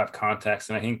should have context.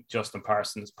 And I think Justin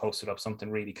Parsons posted up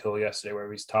something really cool yesterday where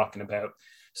he was talking about,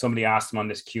 somebody asked him on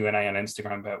this Q&A on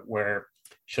Instagram about where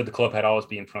should the club head always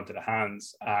be in front of the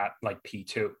hands at like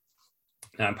P2.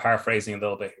 And I'm paraphrasing a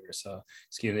little bit here, so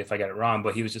excuse me if I get it wrong,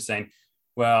 but he was just saying,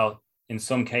 well, in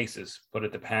some cases, but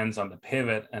it depends on the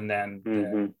pivot, and then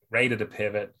the rate of the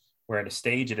pivot, where the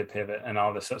stage of the pivot, and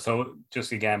all this. So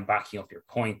just again, backing up your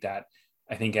point, that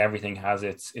I think everything has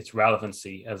its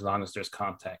relevancy as long as there's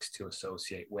context to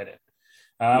associate with it.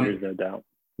 There's no doubt.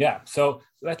 Yeah, so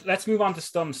let's move on to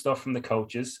some stuff from the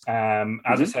coaches.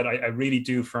 As I said, I really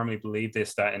do firmly believe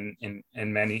this, that in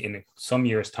some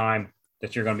years' time,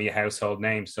 that you're going to be a household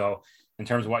name. So in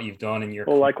terms of what you've done in your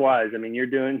likewise. I mean, you're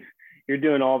doing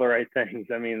all the right things.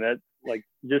 I mean, that, like,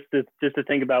 just to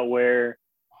think about where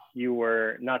you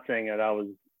were, not saying that I was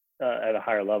at a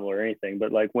higher level or anything,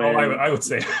 but like when I would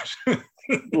say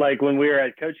like when we were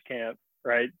at coach camp,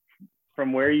 right?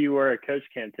 From where you were at coach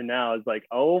camp to now is like,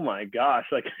 oh my gosh,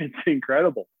 like, it's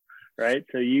incredible, right?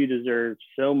 So you deserve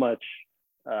so much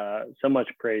so much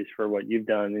praise for what you've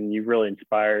done, and you've really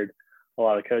inspired a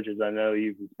lot of coaches. I know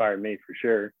you've inspired me for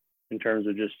sure in terms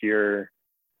of just your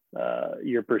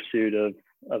pursuit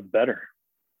of better.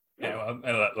 Yeah,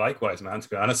 well, likewise, man, to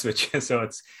be honest with you. So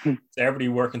it's everybody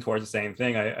working towards the same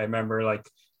thing. I remember, like,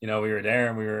 we were there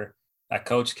and we were at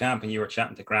coach camp and you were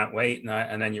chatting to Grant Waite,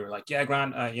 and then you were like, yeah,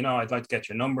 Grant, I'd like to get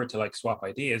your number to like swap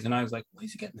ideas. And I was like, why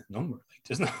is he getting his number? Like,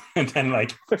 there's no. And then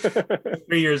like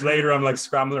 3 years later, I'm like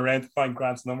scrambling around to find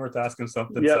Grant's number to ask him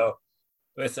something. Yep.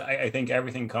 So I think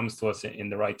everything comes to us in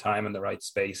the right time and the right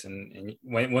space, and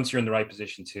once you're in the right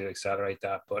position to accelerate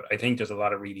that. But I think there's a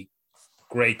lot of really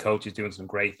great coaches doing some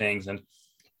great things, and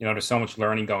there's so much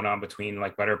learning going on between,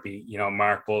 like, whether it be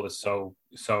Mark Bull is so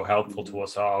helpful to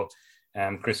us all,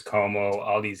 Chris Como,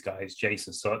 all these guys,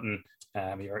 Jason Sutton,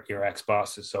 your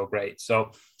ex-boss is so great.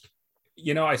 So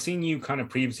I've seen you kind of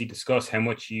previously discuss how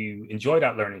much you enjoy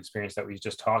that learning experience that we've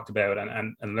just talked about,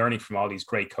 and learning from all these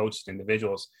great coaches and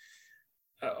individuals.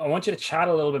 I want you to chat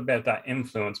a little bit about that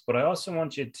influence, but I also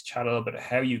want you to chat a little bit about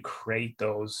how you create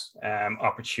those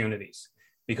opportunities.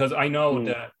 Because I know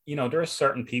that, there are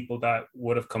certain people that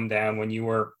would have come down when you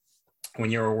were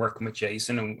working with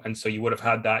Jason. And so you would have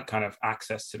had that kind of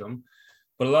access to them.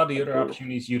 But a lot of the other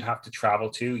opportunities you'd have to travel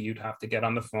to, you'd have to get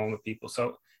on the phone with people.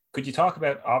 So could you talk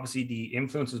about, obviously, the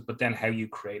influences, but then how you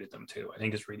created them too? I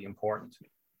think it's really important.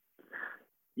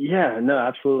 Yeah, no,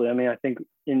 absolutely. I mean, I think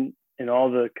in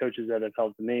all the coaches that have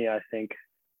helped me, I think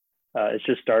it's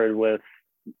just started with,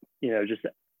 just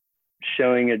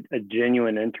showing a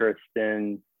genuine interest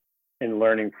in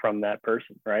learning from that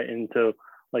person, right? And so,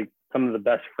 like, some of the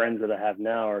best friends that I have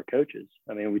now are coaches.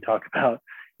 I mean, we talk about,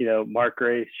 Mark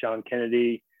Grace, Sean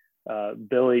Kennedy,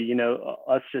 Billy,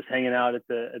 us just hanging out at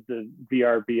the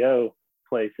VRBO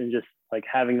place and just like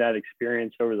having that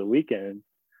experience over the weekend.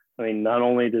 I mean, not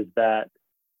only does that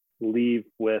leave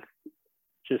with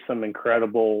just some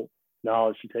incredible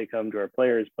knowledge to take home to our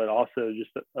players, but also just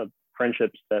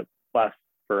friendships that last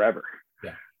forever.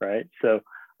 Yeah. Right. So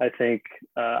I think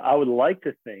I would like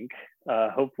to think,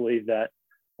 hopefully, that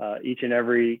each and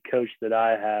every coach that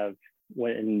I have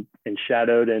went and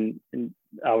shadowed and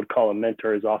I would call a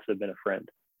mentor has also been a friend.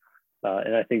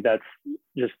 And I think that's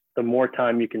just the more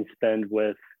time you can spend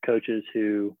with coaches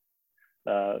who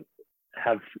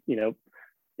have,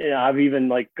 I've even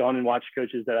like gone and watched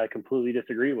coaches that I completely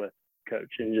disagree with coach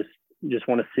and just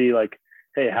want to see, like,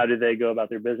 hey, how do they go about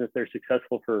their business? They're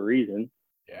successful for a reason.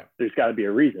 Yeah. There's got to be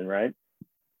a reason, right?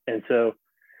 And so,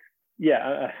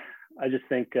 yeah, I just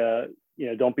think,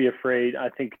 don't be afraid. I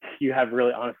think you have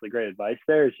really honestly great advice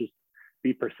there. It's just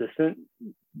be persistent.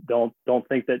 Don't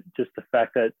think that just the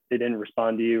fact that they didn't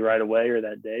respond to you right away or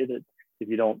that day, that if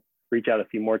you don't reach out a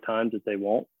few more times that they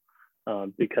won't.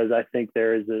 Because I think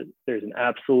there's an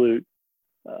absolute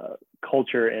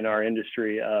culture in our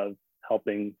industry of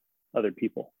helping other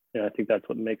people. And I think that's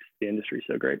what makes the industry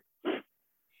so great.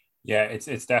 Yeah,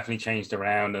 it's definitely changed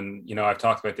around. And, I've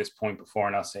talked about this point before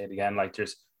and I'll say it again, like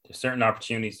there's certain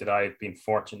opportunities that I've been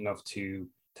fortunate enough to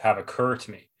have occur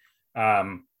to me.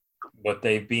 But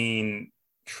they've been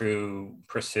through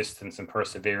persistence and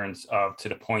perseverance to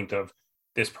the point of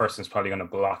this person's probably going to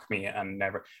block me and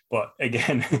never. But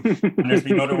again, there's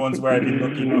been other ones where I've been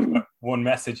lucky enough that one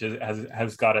message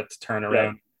has got it to turn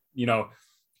around. Yeah.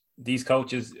 These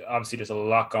coaches, obviously there's a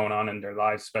lot going on in their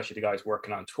lives, especially the guys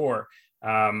working on tour.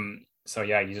 So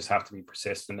yeah, you just have to be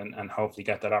persistent and hopefully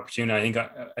get that opportunity.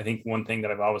 I think one thing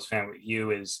that I've always found with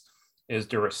you is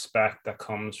the respect that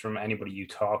comes from anybody you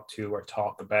talk to or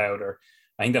talk about, or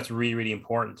I think that's really, really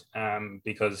important.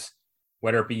 Because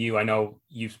whether it be you, I know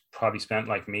you've probably spent,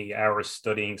 like me, hours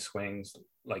studying swings,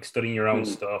 like studying your own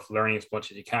stuff, learning as much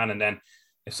as you can. And then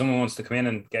if someone wants to come in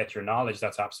and get your knowledge,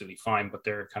 that's absolutely fine. But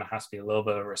there kind of has to be a little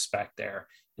bit of respect there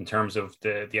in terms of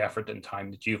the effort and time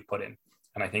that you've put in.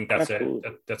 And I think that's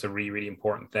a really, really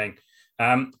important thing.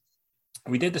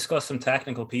 We did discuss some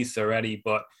technical pieces already,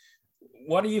 but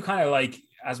what are you kind of like,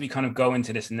 as we kind of go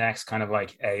into this next kind of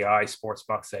like AI,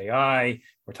 Sportsbox AI,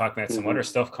 we're talking about some other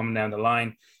stuff coming down the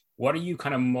line. What are you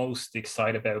kind of most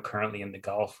excited about currently in the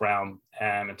golf realm,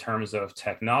 in terms of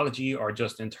technology or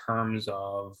just in terms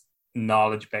of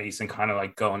knowledge base and kind of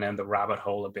like going down the rabbit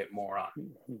hole a bit more on?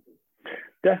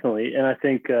 Definitely. And I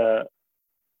think a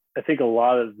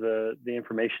lot of the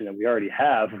information that we already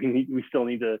have, we still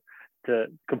need to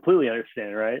completely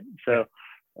understand, right? So,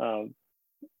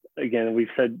 again, we've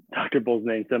said Dr. Bull's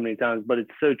name so many times, but it's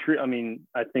so true. I mean,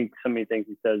 I think so many things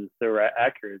he says is so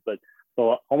accurate, but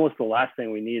almost the last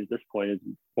thing we need at this point is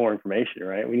more information,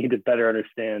 right? We need to better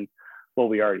understand what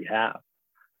we already have.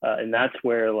 And that's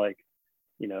where, like,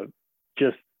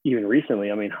 just even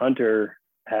recently, I mean, Hunter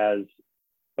has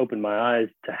opened my eyes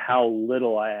to how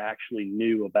little I actually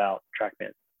knew about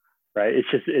TrackMan. Right?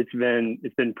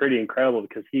 It's been pretty incredible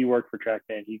because he worked for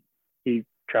TrackMan. He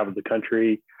traveled the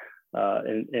country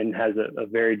and has a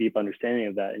very deep understanding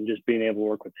of that. And just being able to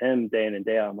work with him day in and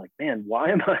day out, I'm like, man,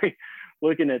 why am I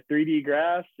looking at 3D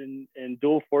graphs and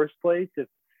dual force plates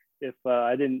if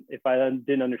I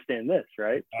didn't understand this,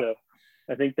 right? So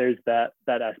I think there's that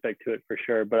aspect to it for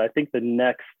sure. But I think the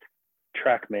next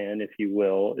TrackMan, if you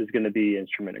will, is going to be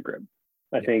instrument and grip.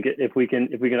 I think if we can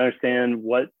understand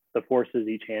what the forces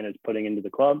each hand is putting into the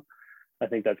club, I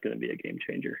think that's going to be a game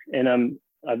changer. And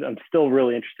I'm still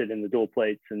really interested in the dual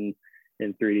plates and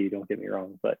in 3D. Don't get me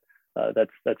wrong, but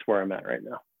that's where I'm at right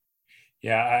now.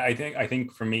 Yeah, I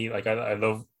think for me, like I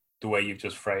love the way you've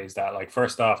just phrased that. Like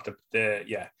first off,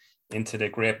 the into the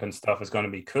grip and stuff is going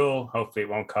to be cool. Hopefully, it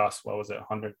won't cost, what was it,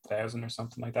 100,000 or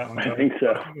something like that. I think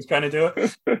so. I was trying to do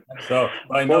it. So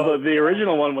I know the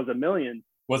original one was $1 million.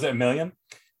 Was it $1 million?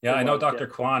 Yeah, I know Dr.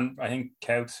 Kwan. I think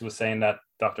Couts was saying that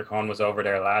Dr. Kwan was over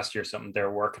there last year. Something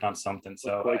they're working on something.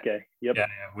 So okay, yep. Yeah,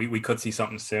 we could see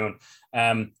something soon.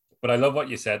 But I love what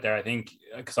you said there. I think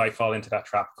because I fall into that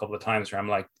trap a couple of times where I'm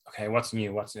like, okay, what's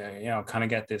new? What's kind of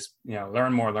get this,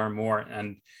 learn more.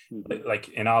 And like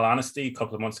in all honesty, a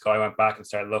couple of months ago, I went back and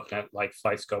started looking at like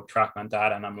FlightScope TrackMan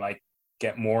data, and I'm like,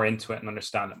 get more into it and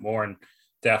understand it more. And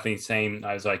definitely same.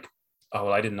 I was like, oh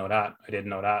well, I didn't know that.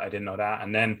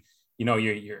 And then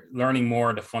you're learning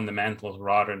more of the fundamentals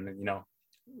rather than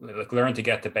like learn to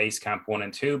get to base camp 1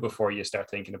 and 2 before you start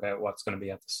thinking about what's going to be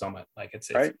at the summit. Like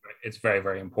it's very,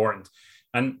 very important.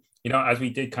 And as we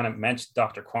did kind of mention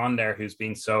Dr. Kwan there, who's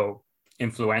been so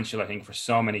influential, I think, for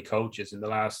so many coaches in the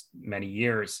last many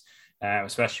years,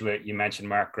 especially what you mentioned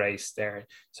Mark Grace there.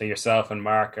 So yourself and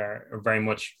Mark are very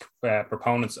much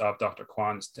proponents of Dr.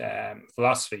 Kwan's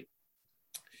philosophy.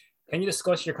 Can you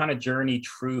discuss your kind of journey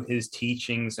through his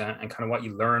teachings and kind of what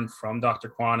you learned from Dr.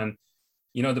 Kwan, and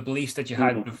the beliefs that you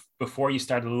had before you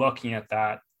started looking at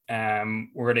that?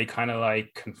 Were they kind of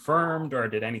like confirmed, or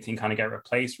did anything kind of get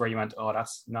replaced where you went, oh,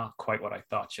 that's not quite what I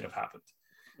thought should have happened?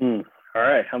 All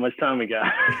right, how much time we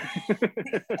got?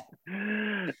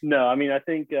 No, I mean, I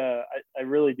think I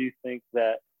really do think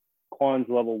that Kwan's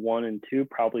level 1 and 2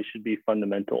 probably should be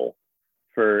fundamental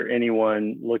for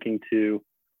anyone looking to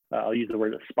I'll use the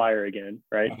word aspire again,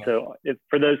 right? Okay. So if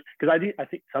for those, because I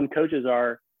think some coaches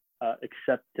are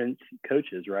acceptance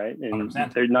coaches, right? And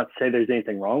 100%. They're not to say there's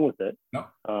anything wrong with it. No.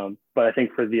 But I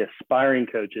think for the aspiring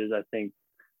coaches, I think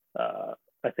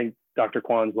Dr.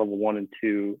 Kwan's level 1 and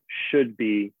 2 should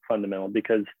be fundamental,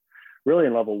 because really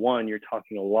in level 1, you're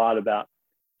talking a lot about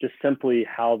just simply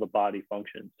how the body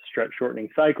functions, stretch shortening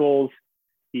cycles,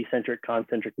 eccentric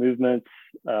concentric movements,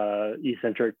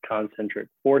 eccentric concentric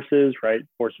forces, right?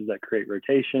 Forces that create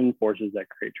rotation, forces that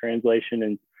create translation,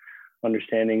 and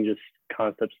understanding just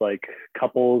concepts like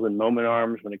couples and moment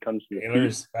arms when it comes to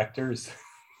Taylor's vectors.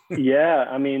 Yeah,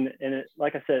 I mean, and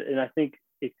like I said, and I think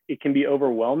it can be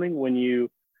overwhelming when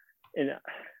and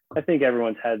I think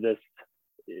everyone's had this,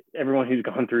 everyone who's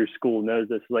gone through school knows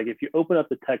this, like if you open up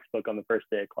the textbook on the first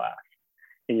day of class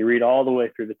and you read all the way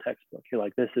through the textbook, you're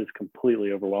like, this is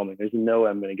completely overwhelming. There's no way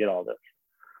I'm going to get all this.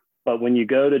 But when you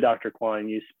go to Dr. Kwan,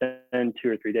 you spend 2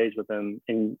 or 3 days with him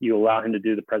and you allow him to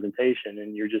do the presentation,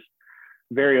 and you're just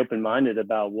very open-minded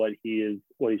about what he's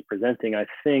presenting. I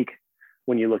think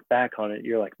when you look back on it,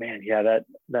 you're like, man, yeah,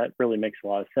 that really makes a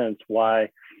lot of sense. Why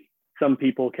some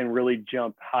people can really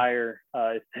jump higher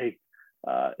if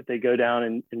they go down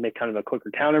and make kind of a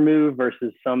quicker counter move,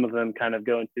 versus some of them kind of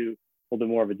go into a little bit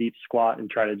more of a deep squat and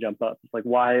try to jump up. It's like,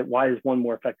 why is one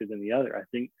more effective than the other? I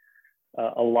think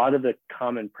a lot of the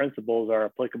common principles are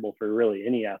applicable for really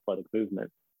any athletic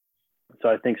movement. So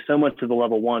I think so much of the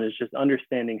level 1 is just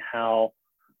understanding how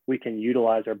we can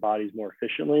utilize our bodies more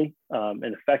efficiently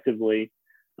and effectively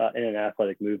in an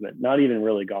athletic movement, not even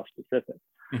really golf specific.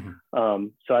 Mm-hmm.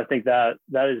 So I think that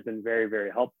has been very, very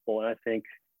helpful. And I think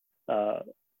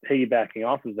piggybacking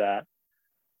off of that,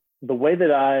 the way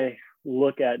that I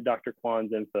look at Dr.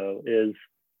 Kwan's info is,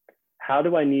 how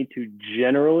do I need to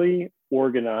generally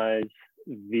organize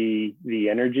the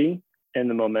energy and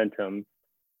the momentum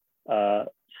so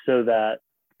that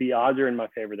the odds are in my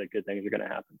favor that good things are going to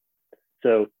happen.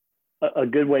 So a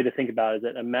good way to think about it is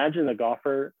that imagine a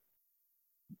golfer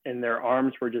and their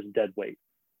arms were just dead weight,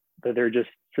 that they're just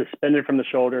suspended from the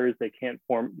shoulders. They can't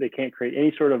create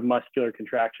any sort of muscular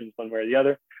contractions one way or the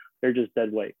other. They're just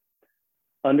dead weight.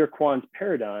 Under Kwan's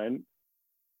paradigm,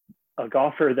 a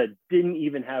golfer that didn't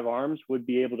even have arms would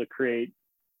be able to create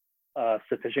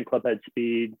sufficient club head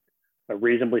speed, a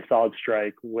reasonably solid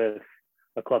strike with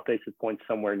a club face that points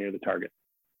somewhere near the target.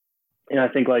 And I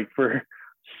think, like, for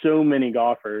so many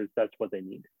golfers, that's what they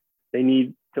need. They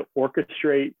need to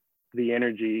orchestrate the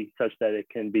energy such that it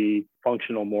can be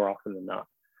functional more often than not.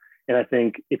 And I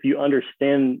think if you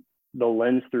understand the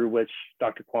lens through which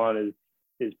Dr. Kwon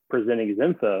is presenting his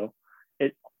info,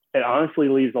 it honestly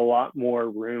leaves a lot more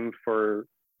room for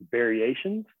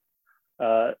variations.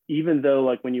 Even though,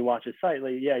 like, when you watch his site,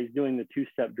 like, yeah, he's doing the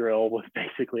 2-step drill with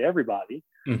basically everybody,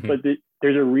 but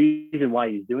there's a reason why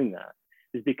he's doing that,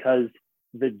 is because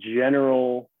the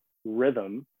general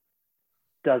rhythm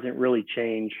doesn't really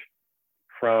change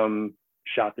from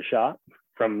shot to shot,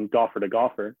 from golfer to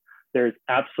golfer. There's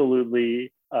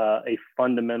absolutely a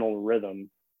fundamental rhythm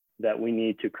that we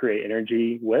need to create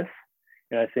energy with.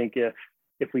 And I think if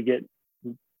we get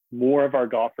more of our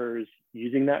golfers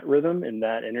using that rhythm and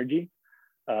that energy,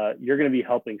 you're going to be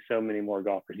helping so many more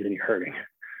golfers than you're hurting.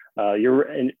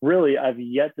 And really, I've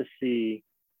yet to see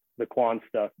the Kwon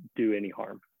stuff do any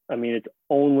harm. I mean, it's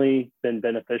only been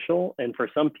beneficial. And for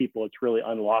some people, it's really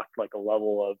unlocked like a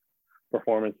level of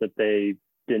performance that they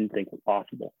didn't think was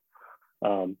possible.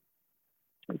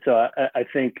 So I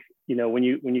think, you know, when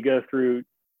you go through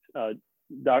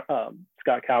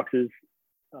Scott Calx's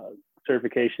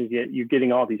certifications, you're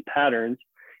getting all these patterns.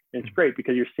 And it's great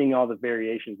because you're seeing all the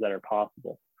variations that are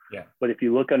possible. Yeah. But if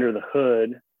you look under the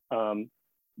hood,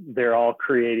 they're all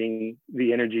creating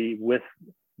the energy with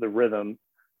the rhythm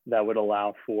that would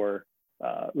allow for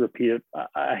repeat.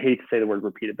 I hate to say the word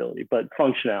repeatability, but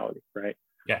functionality, right?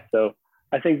 Yeah. So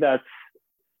I think that's,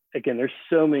 again, there's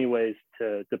so many ways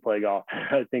to play golf.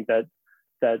 I think that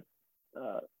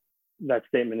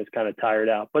statement is kind of tired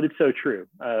out, but it's so true.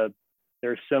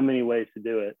 There are so many ways to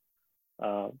do it,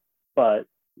 but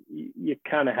you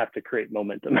kind of have to create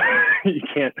momentum. You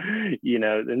can't, you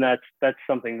know, and that's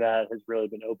something that has really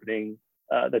been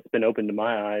that's been open to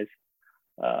my eyes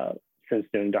since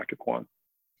doing Dr. Kwon.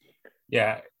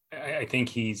 Yeah, I think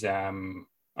he's. I'm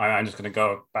just going to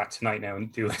go back tonight now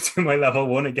and do my level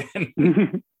 1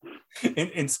 again.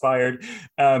 Inspired.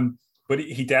 But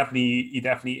he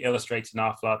definitely illustrates an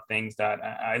awful lot of things that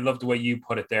I love the way you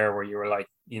put it there, where you were like,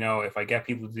 you know, if I get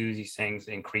people to do these things,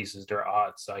 it increases their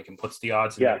odds. So I can put the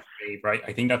odds in their favor, right?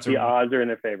 I think that's the odds are in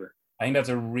their favor. I think that's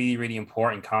a really, really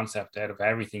important concept out of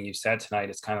everything you said tonight.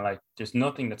 It's kind of like there's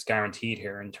nothing that's guaranteed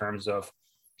here in terms of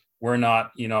we're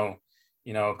not, you know,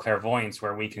 clairvoyance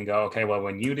where we can go, okay, well,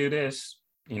 when you do this,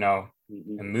 you know,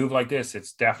 and move like this,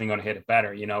 it's definitely going to hit it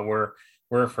better. You know, we're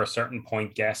for a certain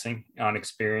point guessing on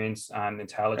experience and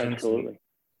intelligence. Absolutely. And,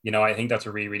 you know, I think that's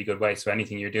a really, really good way. So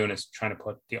anything you're doing is trying to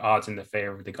put the odds in the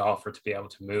favor of the golfer to be able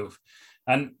to move.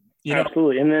 And, you know,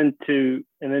 absolutely. And then to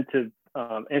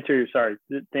answer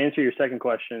your second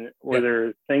question, were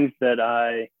there things that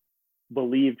I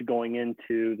believed going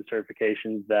into the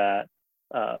certifications that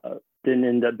didn't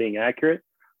end up being accurate?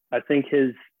 I think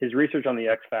his research on the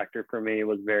X factor for me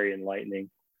was very enlightening,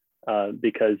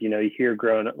 because, you know, you hear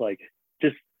growing up, like,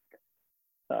 just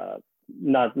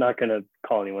not going to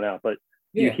call anyone out, but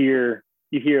you hear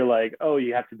like, oh,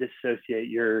 you have to disassociate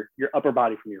your upper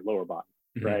body from your lower body,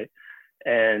 right?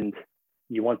 And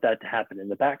you want that to happen in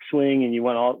the backswing, and you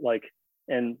want all, like,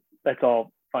 and that's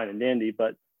all fine and dandy,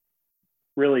 but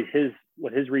really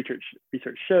what his research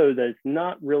shows that it's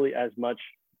not really as much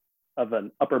of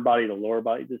an upper body to lower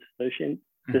body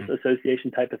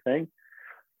disassociation type of thing.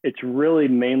 It's really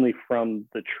mainly from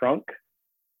the trunk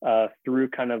through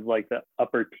kind of like the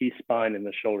upper T-spine and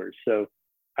the shoulders. So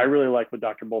I really like what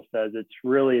Dr. Bull says. It's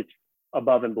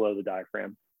above and below the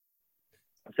diaphragm.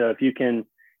 So if you can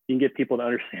get people to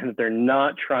understand that they're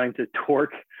not trying to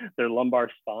torque their lumbar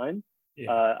spine,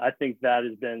 I think that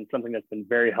has been something that's been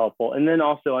very helpful. And then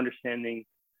also understanding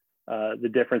the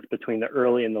difference between the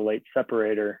early and the late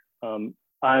separator.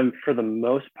 I'm, for the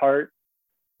most part,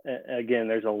 again,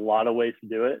 there's a lot of ways to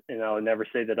do it, and I would never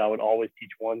say that I would always teach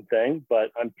one thing,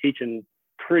 but I'm teaching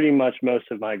pretty much most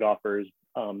of my golfers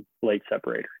late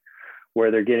separator, where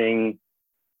they're getting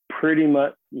pretty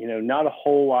much, you know, not a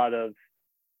whole lot of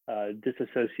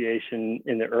disassociation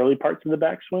in the early parts of the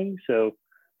backswing. So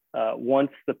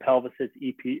once the pelvis hits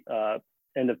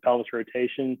end of pelvis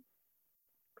rotation,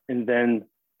 and then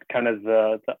kind of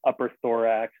the upper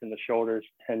thorax and the shoulders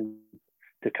tend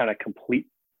to kind of complete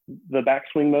the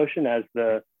backswing motion as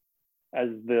the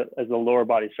lower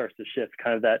body starts to shift,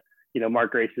 kind of that, you know,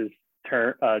 Mark Grace's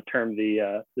term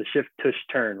the shift tush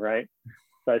turn, right?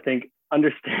 So I think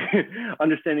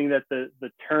understanding that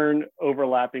the turn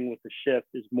overlapping with the shift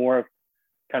is more of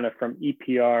kind of from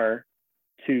EPR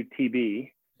to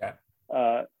TB.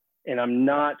 And I'm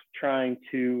not trying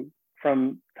to,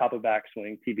 from top of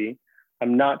backswing TB,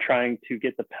 I'm not trying to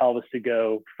get the pelvis to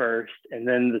go first and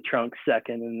then the trunk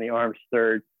second and the arms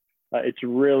third. It's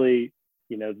really,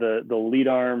 the lead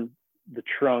arm, the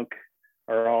trunk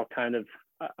are all kind of,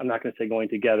 I'm not going to say going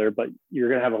together, but you're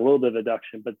going to have a little bit of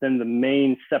adduction, but then the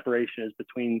main separation is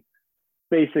between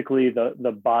basically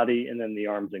the body and then the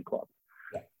arms and club.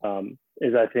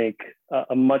 Is I think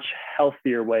a much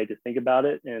healthier way to think about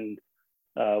it. And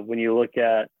when you look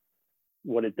at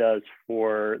what it does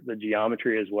for the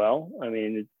geometry as well, I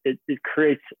mean, it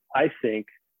creates, I think,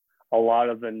 a lot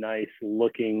of the nice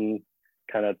looking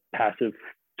kind of passive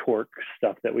torque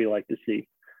stuff that we like to see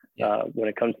when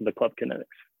it comes to the club kinetics.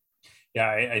 Yeah,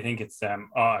 I think it's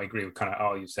I agree with kind of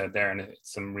all you said there, and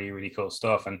it's some really, really cool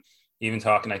stuff. And even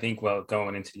talking, I think, well,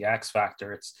 going into the X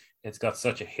Factor, it's got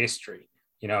such a history,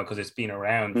 because it's been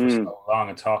around for so long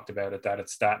and talked about it, that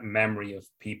it's that memory of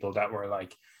people that were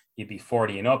like, you'd be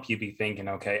 40 and up, you'd be thinking,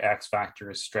 okay, X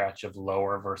Factor is stretch of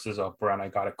lower versus upper, and I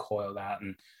got to coil that.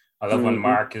 And I love when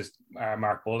Mark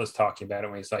Bull is talking about it,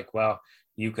 when he's like, well,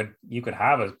 you could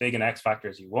have as big an X Factor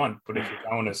as you want, but if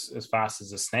you're going as fast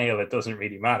as a snail, it doesn't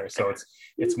really matter. So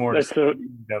it's more of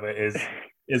it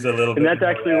is a little bit. And that's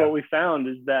actually what we found,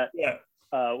 is that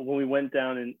when we went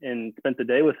down and spent the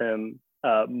day with him,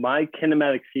 my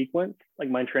kinematic sequence, like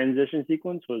my transition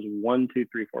sequence, was 1, 2,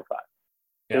 3, 4, 5.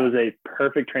 It was a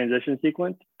perfect transition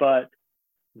sequence, but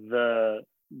the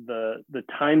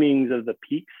timings of the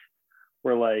peaks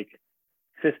were like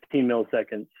 15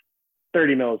 milliseconds,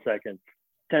 30 milliseconds,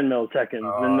 10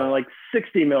 milliseconds, and then like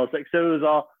 60 milliseconds. So it was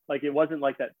all like, it wasn't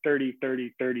like that 30,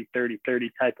 30, 30, 30,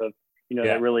 30 type of,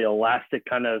 that really elastic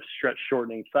kind of stretch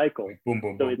shortening cycle. Boom,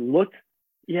 boom, so boom.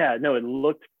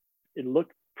 It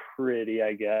looked pretty,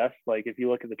 I guess. Like if you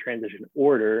look at the transition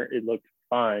order, it looked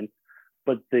fine,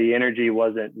 but the energy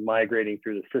wasn't migrating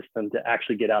through the system to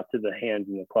actually get out to the hands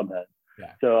and the club head.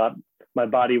 Yeah. So my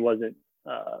body wasn't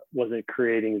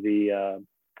creating the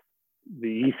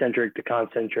eccentric to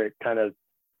concentric kind of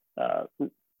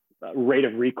rate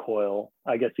of recoil,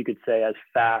 I guess you could say, as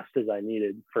fast as I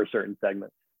needed for certain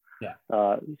segments. Yeah.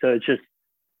 So it's just,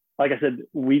 like I said,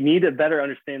 we need to better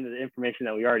understand the information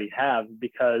that we already have,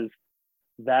 because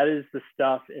that is the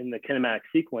stuff in the kinematic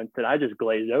sequence that I just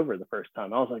glazed over the first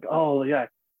time. I was like, oh yeah,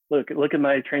 look at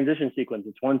my transition sequence.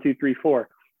 It's 1, 2, 3, 4.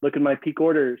 Look at my peak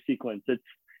order sequence. It's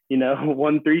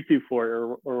 1, 3, 2,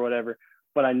 4 or whatever.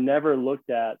 But I never looked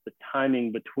at the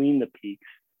timing between the peaks,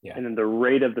 and then the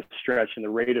rate of the stretch and the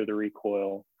rate of the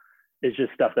recoil is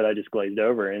just stuff that I just glazed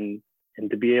over. And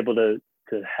to be able to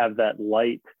have that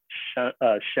light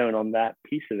shown on that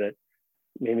piece of it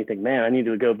made me think, man, I need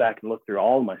to go back and look through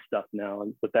all of my stuff now.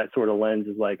 And with that sort of lens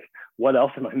is like, what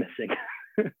else am I missing?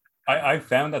 I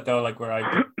found that though, like where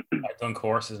I've done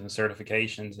courses and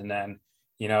certifications, and then,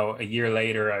 a year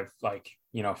later, I've like,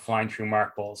 flying through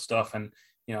Mark Bull's stuff, and,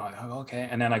 okay.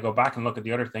 And then I go back and look at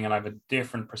the other thing, and I have a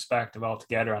different perspective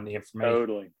altogether on the information.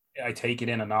 Totally. I take it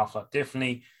in an awful lot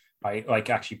differently. I like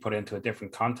actually put it into a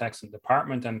different context and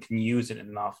department, and can use it in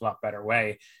an awful lot better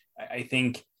way. I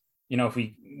think, if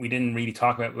we didn't really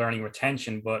talk about learning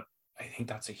retention, but I think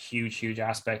that's a huge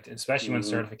aspect, especially when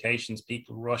certifications,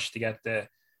 people rush to get the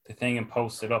thing and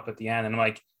post it up at the end. And I'm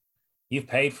like, you've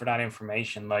paid for that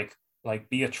information. Like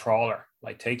be a trawler,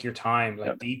 like take your time,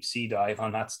 like deep sea dive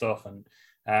on that stuff. And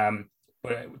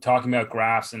but talking about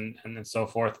graphs and so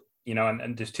forth,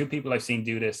 and there's two people I've seen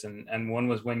do this, and one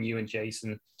was when you and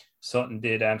Jason Sutton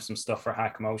did some stuff for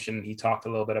Hack Motion. He talked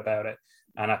a little bit about it,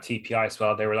 and at TPI as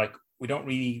well, they were like, we're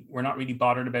not really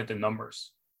bothered about the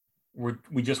numbers.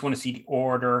 We just want to see the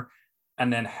order,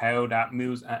 and then how that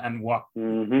moves, and what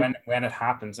when it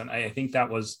happens. And I think that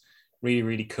was really,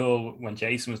 really cool when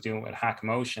Jason was doing it with Hack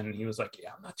Motion. He was like, yeah,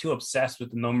 I'm not too obsessed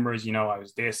with the numbers, I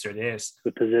was this or this.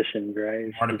 The positions,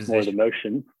 right? More the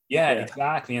motion. Yeah,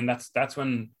 exactly. And that's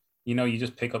when you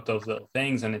just pick up those little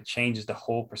things, and it changes the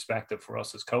whole perspective for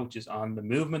us as coaches on the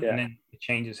movement, and then it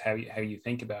changes how you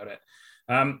think about it.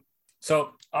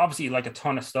 So obviously, like a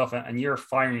ton of stuff, and you're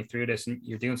firing through this, and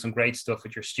you're doing some great stuff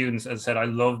with your students. As I said, I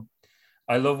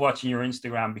love watching your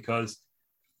Instagram, because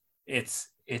it's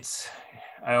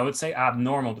I would say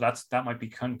abnormal, but that might be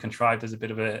contrived as a bit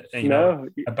of a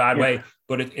bad way,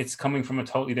 but it's coming from a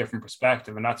totally different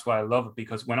perspective. And that's why I love it,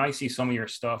 because when I see some of your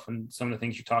stuff and some of the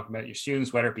things you talk about your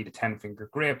students, whether it be the 10-finger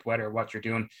grip, whether what you're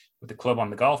doing with the club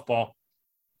on the golf ball,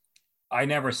 I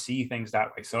never see things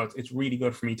that way. So it's really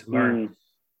good for me to learn.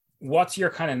 What's your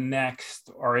kind of next,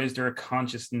 or is there a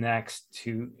conscious next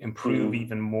to improve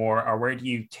even more? Or where do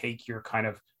you take your kind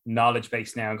of knowledge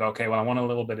base now and go, okay, well, I want a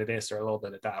little bit of this or a little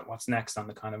bit of that? What's next on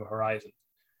the kind of a horizon?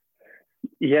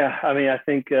 Yeah, I mean, I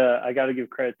think I got to give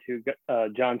credit to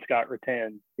John Scott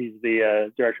Rattan. He's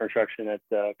the director of instruction at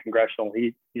Congressional.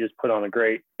 He just put on a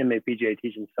great MAPGA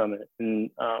teaching summit, and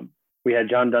we had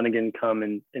John Dunnigan come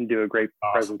and do a great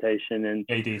Awesome. presentation, and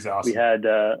AD's we awesome. had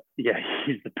yeah,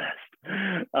 he's the best.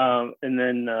 And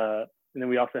then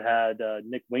we also had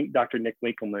Dr. Nick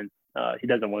Winkelman. He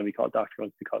doesn't want to be called doctor, he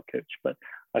wants to be called coach, but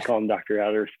I call him doctor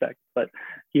out of respect. But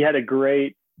he had a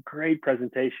great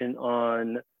presentation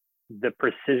on the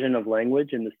precision of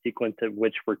language and the sequence of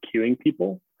which we're cueing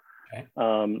people. Okay.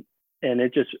 And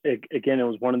again, it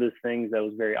was one of those things that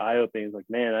was very eye-opening. It's like,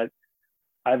 man,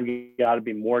 I've got to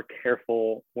be more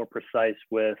careful, more precise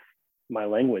with my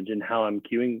language and how I'm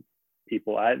cueing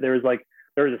people. There was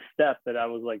a step that I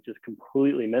was like just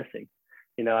completely missing,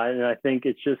 and I think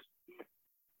it's just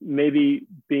maybe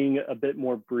being a bit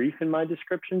more brief in my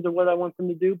descriptions of what I want them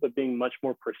to do, but being much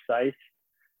more precise.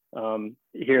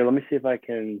 Here, let me see if I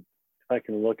can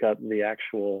look up the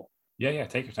actual. Yeah,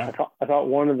 take your time. I thought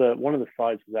one of the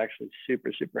slides was actually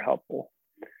super, super helpful.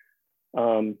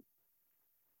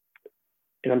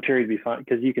 And I'm sure you'd be fine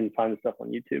because you can find the stuff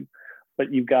on YouTube.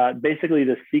 But you've got basically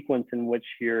the sequence in which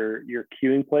you're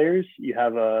cueing players. You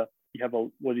have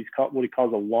what he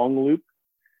calls a long loop,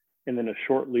 and then a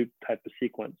short loop type of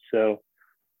sequence. So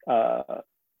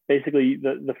basically,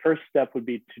 the first step would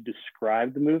be to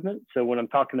describe the movement. So when I'm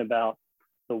talking about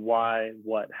the why,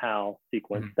 what, how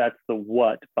sequence, that's the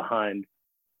what behind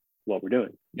what we're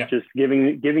doing. Yeah. Just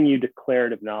giving you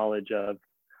declarative knowledge of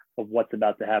what's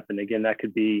about to happen. Again, that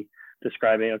could be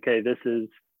describing, okay, this is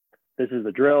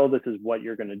the drill, this is what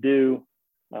you're going to do,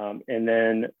 and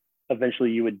then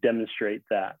eventually you would demonstrate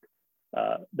that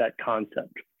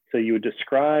concept. So you would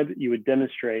describe, you would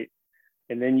demonstrate,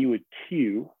 and then you would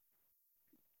cue,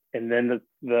 and then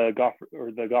the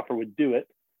golfer would do it,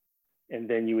 and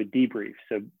then you would debrief.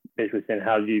 So basically saying,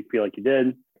 how do you feel like you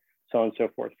did, so on and so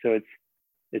forth. So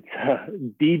it's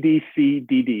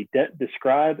DDCDD: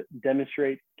 describe,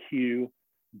 demonstrate, cue,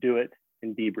 do it,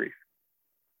 and debrief.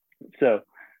 So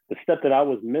the step that I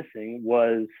was missing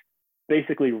was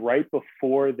basically right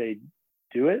before they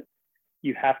do it,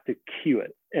 you have to cue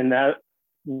it. And that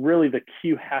really, the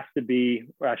cue has to be,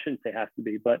 or I shouldn't say has to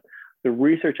be, but the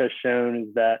research has shown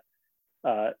is that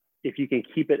if you can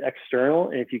keep it external,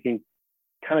 and if you can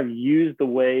kind of use the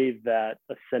way that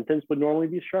a sentence would normally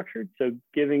be structured. So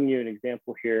giving you an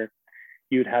example here,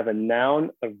 you would have a noun,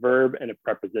 a verb, and a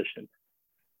preposition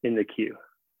in the cue.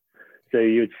 So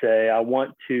you would say, I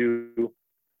want you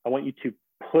to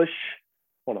push,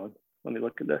 hold on, let me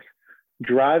look at this.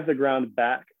 Drive the ground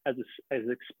back as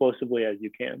explosively as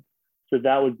you can. So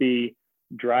that would be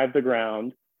drive the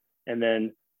ground and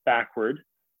then backward,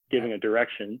 giving a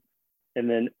direction, and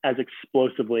then as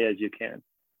explosively as you can.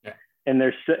 Yeah. And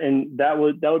that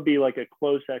would be like a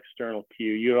close external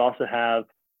cue. You would also have,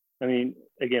 I mean,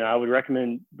 again, I would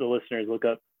recommend the listeners look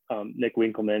up Nick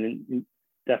Winkelman and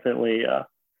definitely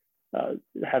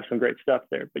have some great stuff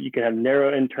there. But you can have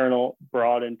narrow internal,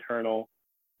 broad internal,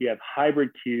 you have hybrid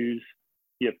cues,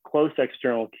 you have close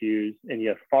external cues, and you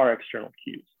have far external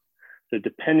cues. So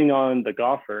depending on the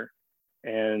golfer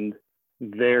and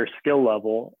their skill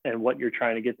level and what you're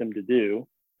trying to get them to do,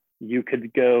 you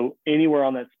could go anywhere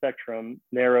on that spectrum,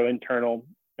 narrow internal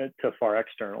to far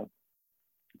external.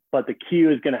 But the cue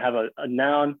is going to have a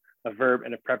noun, a verb,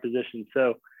 and a preposition.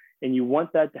 So, and you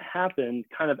want that to happen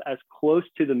kind of as close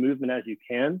to the movement as you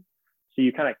can. So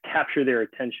you kind of capture their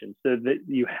attention so that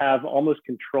you have almost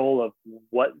control of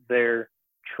what they're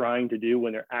trying to do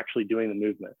when they're actually doing the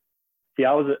movement. See,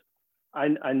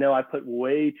 I know I put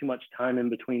way too much time in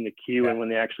between the cue and when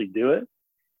they actually do it.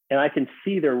 And I can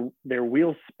see their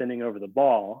wheels spinning over the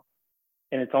ball.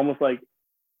 And it's almost like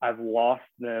I've lost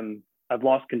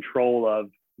control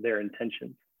of their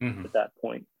intentions at that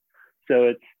point.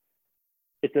 So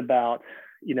it's about,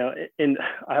 and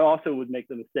I also would make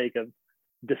the mistake of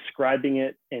describing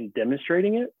it and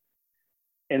demonstrating it,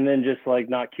 and then just like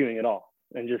not cueing at all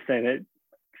and just saying it.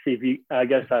 See if I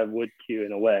guess I would cue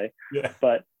in a way,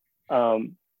 but,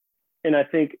 and I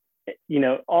think,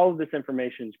 all of this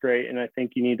information is great. And I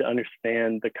think you need to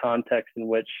understand the context in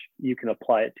which you can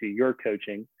apply it to your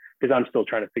coaching, because I'm still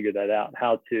trying to figure that out,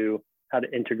 how to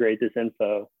integrate this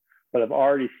info. But I've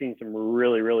already seen some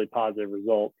really, really positive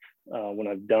results when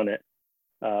I've done it.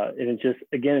 And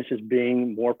it's just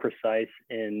being more precise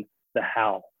in the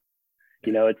how.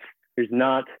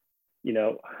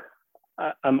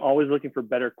 I'm always looking for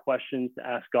better questions to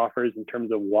ask golfers in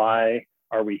terms of why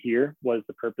are we here? What is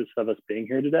the purpose of us being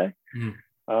here today?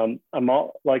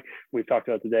 Like we've talked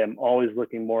about today, I'm always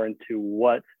looking more into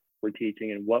what we're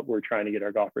teaching and what we're trying to get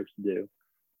our golfers to do.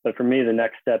 But for me, the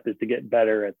next step is to get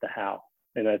better at the how.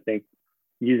 And I think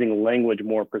using language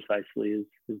more precisely is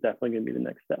definitely going to be the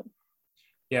next step.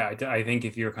 Yeah, I think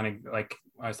if you're kind of like,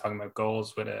 I was talking about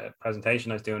goals with a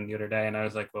presentation I was doing the other day, and I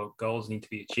was like, well, goals need to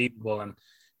be achievable. And,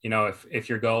 if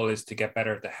your goal is to get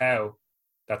better at the how,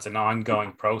 that's an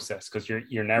ongoing process because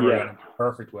you're never going to be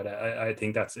perfect with it. I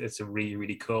think it's a really,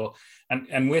 really cool.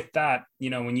 And with that,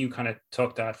 when you kind of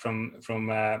took that from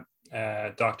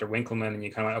Dr. Winkelman and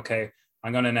you kind of went, okay,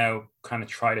 I'm going to now kind of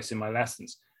try this in my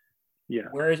lessons. Yeah.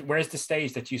 Where's the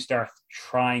stage that you start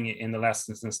trying it in the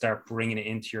lessons and start bringing it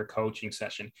into your coaching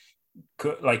session?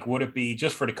 Would it be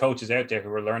just for the coaches out there who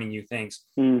are learning new things?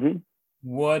 Mm-hmm.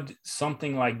 Would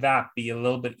something like that be a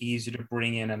little bit easier to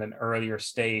bring in at an earlier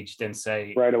stage than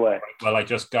say right away? Well, I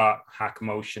just got hack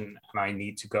motion and I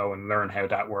need to go and learn how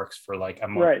that works for like a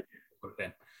month.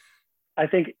 Right. I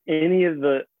think any of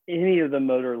the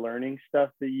motor learning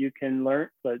stuff that you can learn,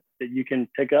 but that you can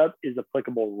pick up, is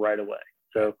applicable right away.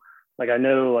 So, like, I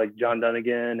know like John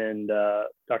Dunnigan and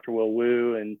Dr. Will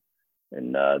Wu,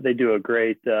 and they do a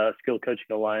great Skill Coaching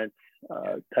Alliance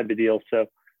type of deal. So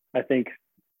I think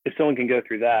if someone can go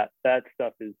through that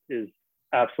stuff is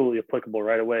absolutely applicable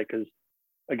right away. Because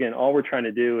again, all we're trying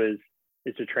to do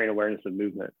is to train awareness of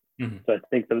movement. Mm-hmm. So I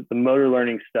think the motor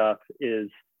learning stuff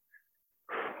is,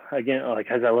 again, like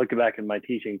as I look back in my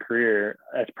teaching career,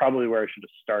 that's probably where I should have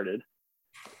started,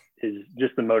 is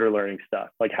just the motor learning stuff.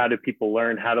 Like, how do people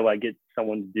learn? How do I get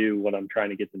someone to do what I'm trying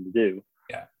to get them to do?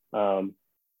 Yeah.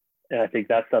 And I think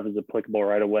that stuff is applicable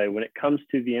right away. When it comes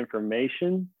to the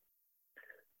information,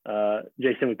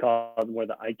 Jason would call it more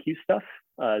the IQ stuff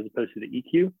as opposed to the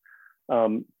EQ.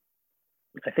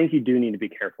 I think you do need to be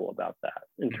careful about that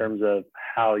in terms of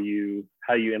how you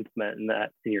implement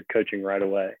that in your coaching right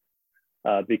away.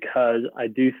 Because I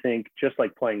do think, just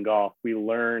like playing golf, we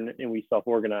learn and we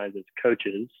self-organize as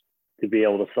coaches to be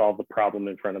able to solve the problem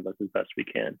in front of us as best we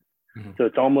can. Mm-hmm. So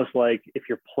it's almost like if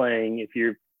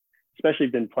you're especially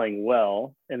been playing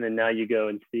well, and then now you go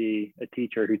and see a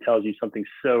teacher who tells you something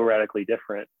so radically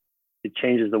different, it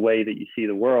changes the way that you see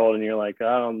the world. And you're like,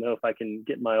 I don't know if I can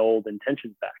get my old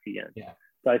intentions back again. Yeah.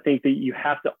 So I think that you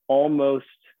have to almost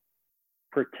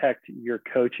protect your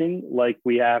coaching like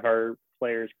we have our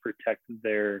players protect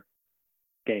their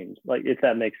games, like, if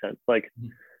that makes sense. Like,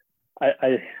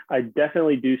 I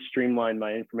definitely do streamline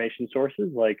my information sources.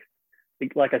 Like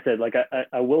I said, like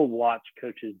I will watch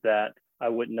coaches that I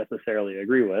wouldn't necessarily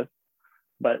agree with,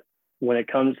 but when it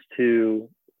comes to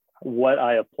what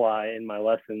I apply in my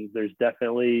lessons, there's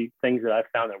definitely things that I've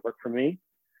found that work for me.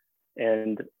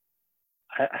 And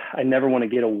I never want to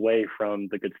get away from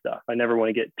the good stuff. I never want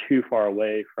to get too far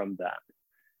away from that,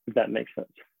 if that makes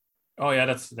sense. Oh yeah,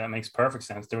 that makes perfect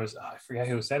sense. There was, I forget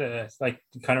who said it. It's like,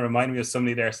 it kind of reminded me of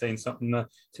somebody there saying something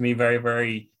to me very,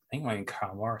 very, I think it might be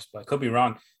Carl Morris, but I could be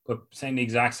wrong, but saying the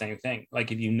exact same thing.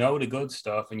 Like, if you know the good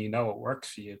stuff and you know what works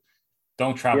for you,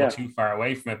 don't travel too far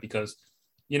away from it, because,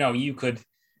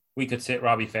 we could sit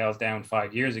Robbie Fales down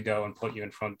 5 years ago and put you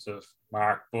in front of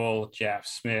Mark Bull, Jeff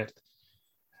Smith,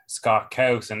 Scott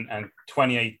Couse, and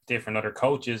 28 different other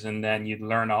coaches, and then you'd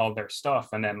learn all their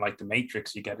stuff, and then, like the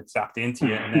Matrix, you get it zapped into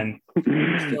you, and then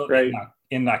still right.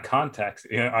 in that context,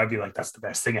 I'd be like, that's the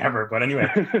best thing ever. But anyway,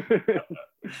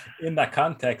 in that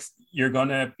context, you're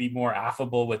gonna be more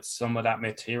affable with some of that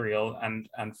material and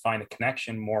find a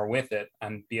connection more with it,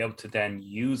 and be able to then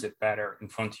use it better in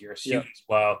front of your students.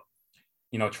 While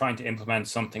trying to implement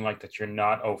something like that you're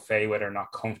not au fait with or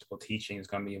not comfortable teaching is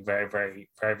going to be a very, very,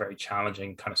 very, very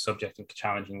challenging kind of subject and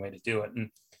challenging way to do it. And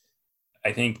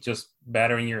I think just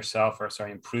improving yourself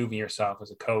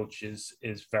as a coach is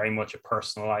very much a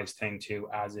personalized thing too,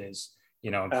 as is,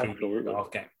 improving your golf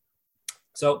game.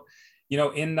 So,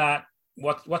 in that,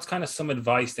 what's kind of some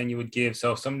advice then you would give?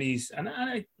 So somebody's, and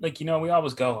I, like, we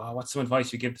always go, oh, what's some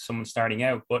advice you give to someone starting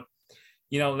out? But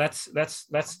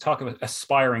let's talk about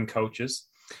aspiring coaches.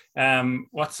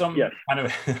 What's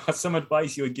some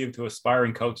advice you would give to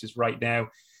aspiring coaches right now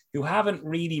who haven't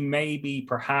really maybe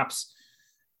perhaps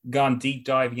gone deep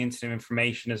diving into the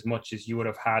information as much as you would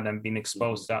have had and been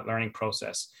exposed to that learning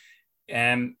process?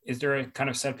 Is there a kind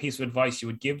of set piece of advice you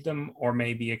would give them, or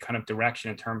maybe a kind of direction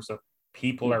in terms of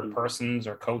people or persons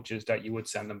or coaches that you would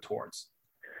send them towards?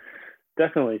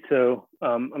 Definitely. So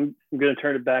I'm going to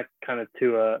turn it back kind of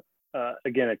to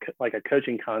like a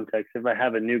coaching context. If I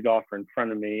have a new golfer in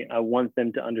front of me, I want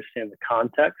them to understand the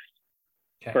context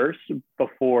first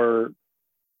before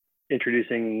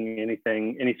introducing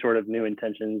any sort of new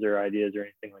intentions or ideas or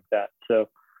anything like that. So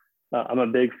I'm a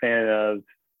big fan of,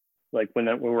 like,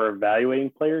 when we're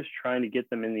evaluating players, trying to get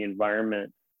them in the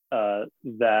environment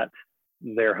that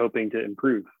they're hoping to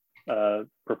improve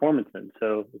performance in.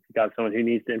 So if you got someone who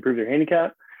needs to improve their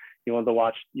handicap, you want to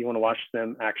watch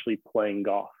them actually playing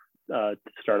golf to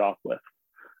start off with,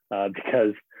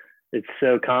 because it's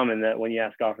so common that when you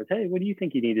ask golfers, hey, what do you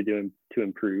think you need to do to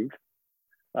improve?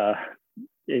 And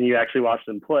you actually watch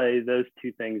them play, those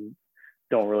two things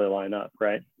don't really line up,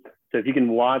 right? So if you can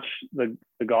watch the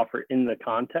golfer in the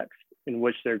context in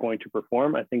which they're going to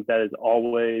perform, I think that is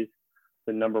always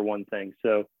the number one thing.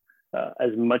 So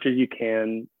as much as you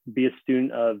can, be a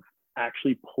student of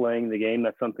actually playing the game.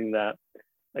 That's something that,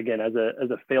 again, as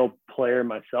a failed player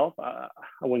myself, I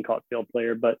wouldn't call it failed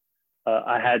player, but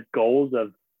I had goals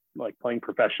of like playing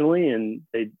professionally, and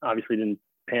they obviously didn't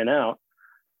pan out.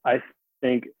 I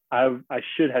think I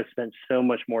should have spent so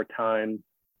much more time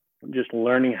just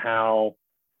learning how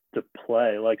to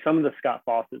play. Like some of the Scott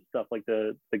Fawcett stuff, like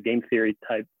the game theory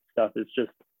type stuff, is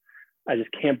just, I just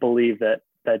can't believe that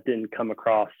didn't come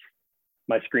across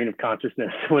my screen of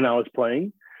consciousness when I was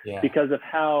playing, because of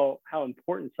how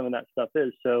important some of that stuff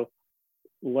is. So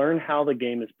learn how the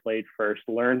game is played first,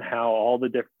 learn how all the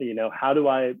different, how do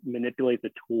I manipulate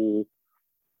the tool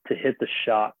to hit the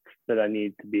shots that I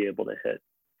need to be able to hit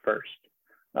first.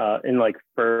 And like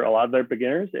for a lot of their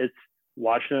beginners, it's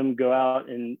watching them go out,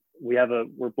 and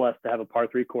we're blessed to have a par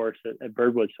 3 course at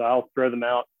Birdwood. So I'll throw them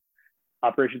out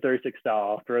Operation 36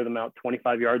 style. I'll throw them out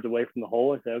 25 yards away from the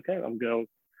hole and say, okay, I'm going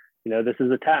to, this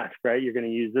is a task, right? You're going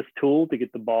to use this tool to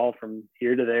get the ball from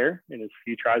here to there in as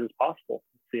few tries as possible.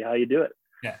 See how you do it.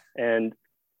 Yeah. And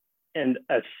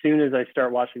as soon as I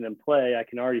start watching them play, I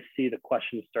can already see the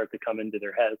questions start to come into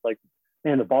their head. It's like,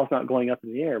 man, the ball's not going up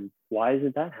in the air. Why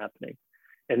isn't that happening?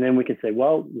 And then we can say,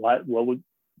 well, what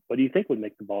do you think would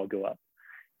make the ball go up?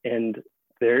 And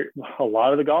a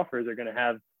lot of the golfers are going to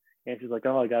have answers like,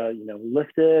 oh, I got to,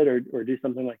 lift it or do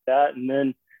something like that. And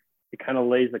then it kind of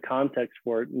lays the context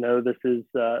for it. No, this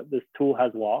tool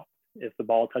has loft. If the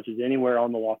ball touches anywhere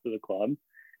on the loft of the club,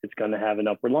 it's going to have an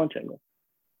upward launch angle.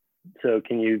 So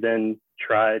can you then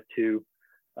try to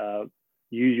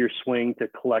use your swing to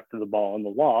collect the ball on the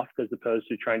loft, as opposed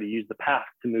to trying to use the path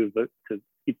to move it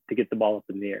to get the ball up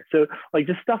in the air? So like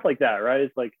just stuff like that, right?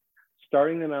 It's like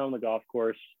starting them out on the golf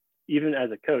course, even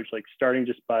as a coach, like starting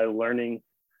just by learning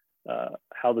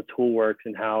how the tool works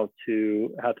and how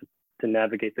to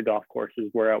navigate the golf course is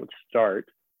where I would start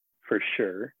for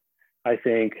sure. I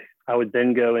think I would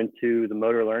then go into the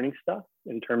motor learning stuff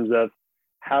in terms of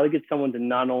how to get someone to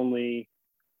not only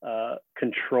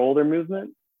control their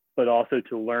movement, but also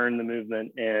to learn the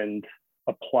movement and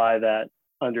apply that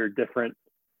under different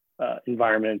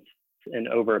environments and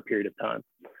over a period of time.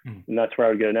 And that's where I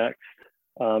would go next.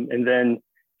 And then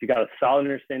if you got a solid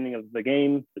understanding of the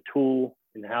game, the tool,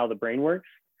 and how the brain works,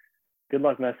 good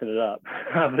luck messing it up.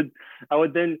 I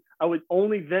would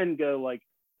only then go like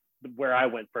where I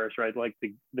went first, right? Like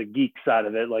the geek side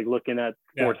of it, like looking at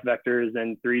force vectors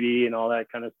and 3D and all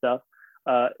that kind of stuff.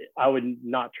 I would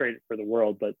not trade it for the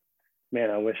world, but man,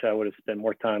 I wish I would have spent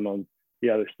more time on the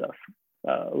other stuff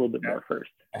a little bit more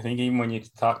first. I think even when you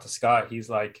talk to Scott, he's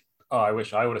like, oh, I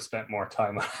wish I would have spent more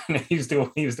time on it. He was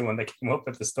the one that came up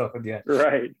with the stuff at the end.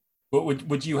 Right. But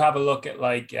would you have a look at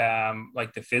like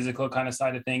the physical kind of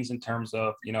side of things in terms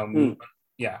of, movement?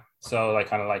 Yeah. So like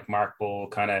kind of like Mark Bull,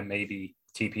 kind of maybe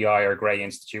TPI or Gray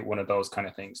Institute, one of those kind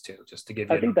of things too, just to give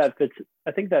you. I think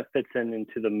that fits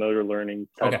into the motor learning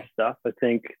type of stuff. I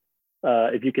think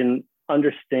if you can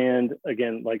understand,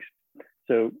 again,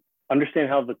 understand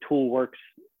how the tool works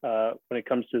when it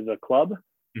comes to the club,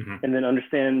 and then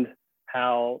understand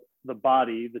how the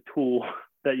body, the tool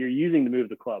that you're using to move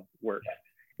the club works.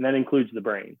 And that includes the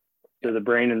brain. So the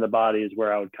brain and the body is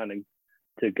where I would kind of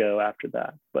to go after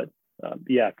that. But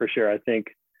for sure. I think,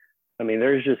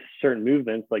 there's just certain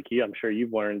movements, like I'm sure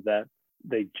you've learned, that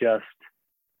they just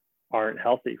aren't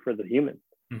healthy for the human.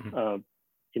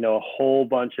 A whole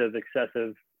bunch of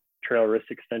excessive trail wrist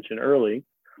extension early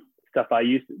stuff. I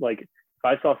used to, like, if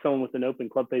I saw someone with an open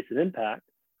club face at impact,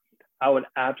 I would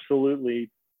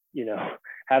absolutely,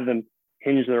 have them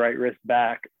hinge the right wrist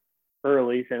back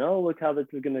early, saying, oh, look how this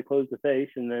is going to close the face.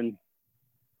 And then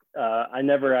I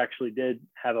never actually did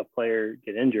have a player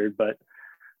get injured, but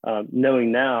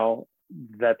knowing now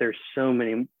that there's so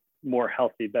many more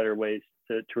healthy, better ways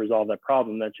to resolve that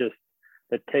problem, that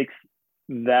takes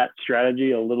that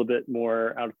strategy a little bit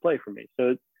more out of play for me.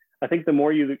 So I think the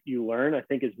more you learn, I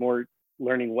think is more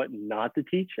learning what not to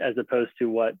teach as opposed to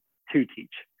what to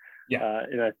teach.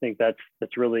 And I think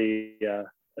that's really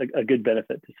a good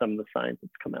benefit to some of the science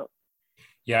that's come out.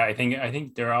 Yeah, I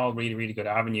think they're all really, really good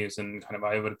avenues, and kind of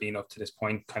I would have been up to this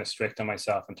point kind of strict on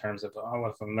myself in terms of,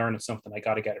 if I'm learning something, I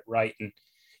got to get it right. And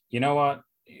you know what?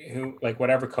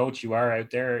 Whatever coach you are out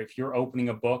there, if you're opening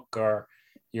a book or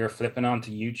you're flipping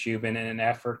onto YouTube in an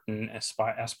effort and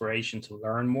aspiration to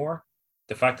learn more,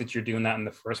 the fact that you're doing that in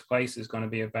the first place is going to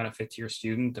be a benefit to your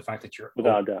student. The fact that you're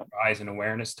without doubt, eyes and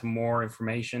awareness to more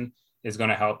information is going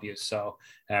to help you. So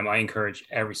I encourage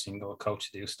every single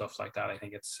coach to do stuff like that. I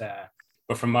think it's,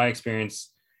 but from my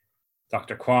experience,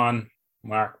 Dr. Kwan,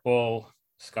 Mark Bull,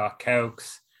 Scott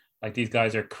Cowkes, like these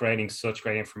guys are creating such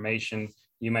great information.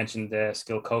 You mentioned the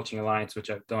Skill Coaching Alliance, which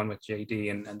I've done with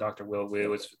JD and Dr. Will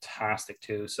Wu. It's fantastic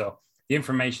too. So the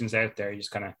information's out there. You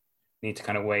just kind of need to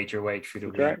kind of wade your way through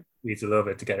the weeds a little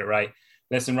bit to get it right.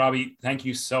 Listen, Robbie, thank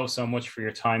you so much for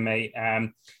your time, mate.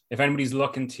 If anybody's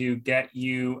looking to get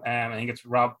you, I think it's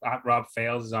Rob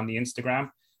Fales is on the Instagram.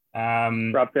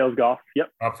 Rob Fales Golf. Yep.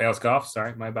 Rob Fales Golf.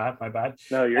 Sorry, my bad.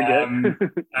 No, you're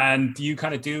good. And do you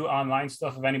kind of do online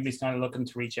stuff if anybody's kind of looking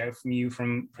to reach out from you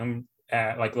from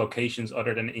like locations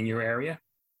other than in your area?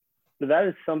 So that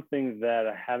is something that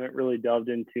I haven't really delved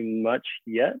into much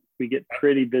yet. We get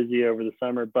pretty busy over the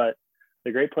summer, but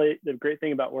the great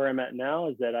thing about where I'm at now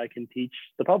is that I can teach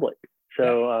the public.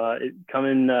 So come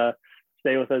and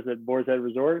stay with us at Boar's Head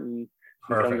Resort and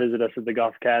come visit us at the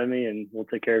Golf Academy, and we'll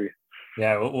take care of you.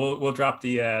 Yeah, we'll drop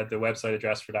the website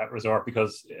address for that resort,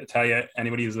 because I tell you,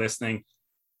 anybody who's listening,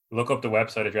 look up the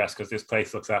website address because this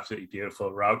place looks absolutely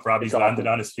beautiful. Robbie's landed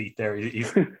on his feet there.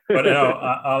 But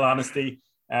all honesty,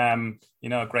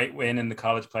 a great win in the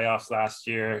college playoffs last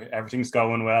year. Everything's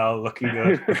going well, looking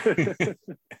good.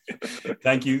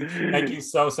 Thank you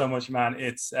so much, man.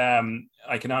 It's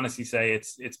I can honestly say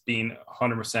it's been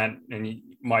 100% and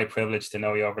my privilege to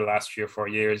know you over the last 3 or 4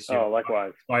 years.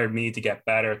 Likewise. Inspired me to get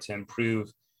better, to improve,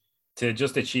 to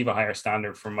just achieve a higher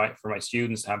standard for my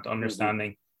students, to have the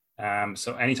understanding.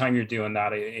 So anytime you're doing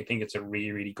that, I think it's a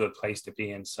really, really good place to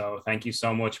be in. So thank you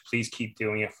so much. Please keep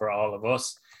doing it for all of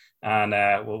us. And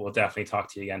we'll definitely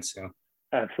talk to you again soon.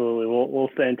 Absolutely. We'll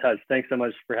stay in touch. Thanks so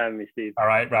much for having me, Steve. All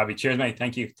right, Robbie. Cheers, mate.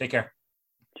 Thank you. Take care.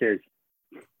 Cheers.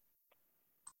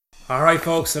 All right,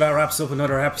 folks. So that wraps up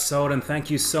another episode. And thank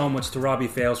you so much to Robbie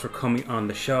Fales for coming on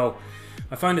the show.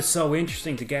 I find it so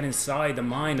interesting to get inside the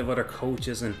mind of other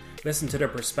coaches and listen to their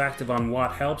perspective on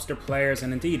what helps their players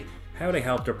and indeed how they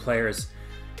help their players.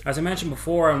 As I mentioned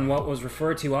before, and what was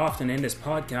referred to often in this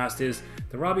podcast, is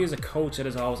that Robbie is a coach that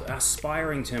is always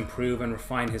aspiring to improve and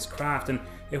refine his craft. And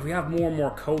if we have more and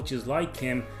more coaches like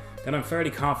him, then I'm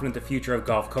fairly confident the future of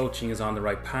golf coaching is on the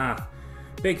right path.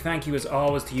 Big thank you as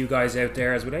always to you guys out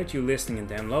there, as without you listening and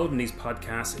downloading these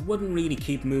podcasts, it wouldn't really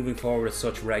keep moving forward with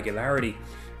such regularity,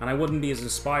 and I wouldn't be as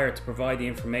inspired to provide the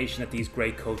information that these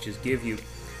great coaches give you.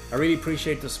 I really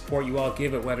appreciate the support you all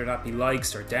give it, whether that be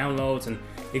likes or downloads, and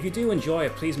if you do enjoy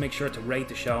it, please make sure to rate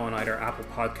the show on either Apple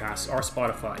Podcasts or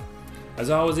Spotify. As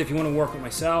always, if you want to work with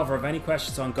myself or have any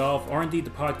questions on golf or indeed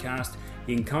the podcast,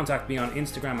 you can contact me on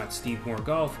Instagram at Steve Moore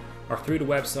Golf or through the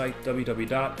website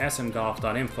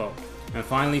www.smgolf.info. And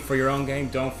finally, for your own game,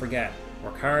 don't forget,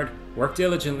 work hard, work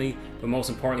diligently, but most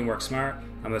importantly, work smart.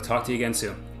 I'm going to talk to you again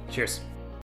soon. Cheers.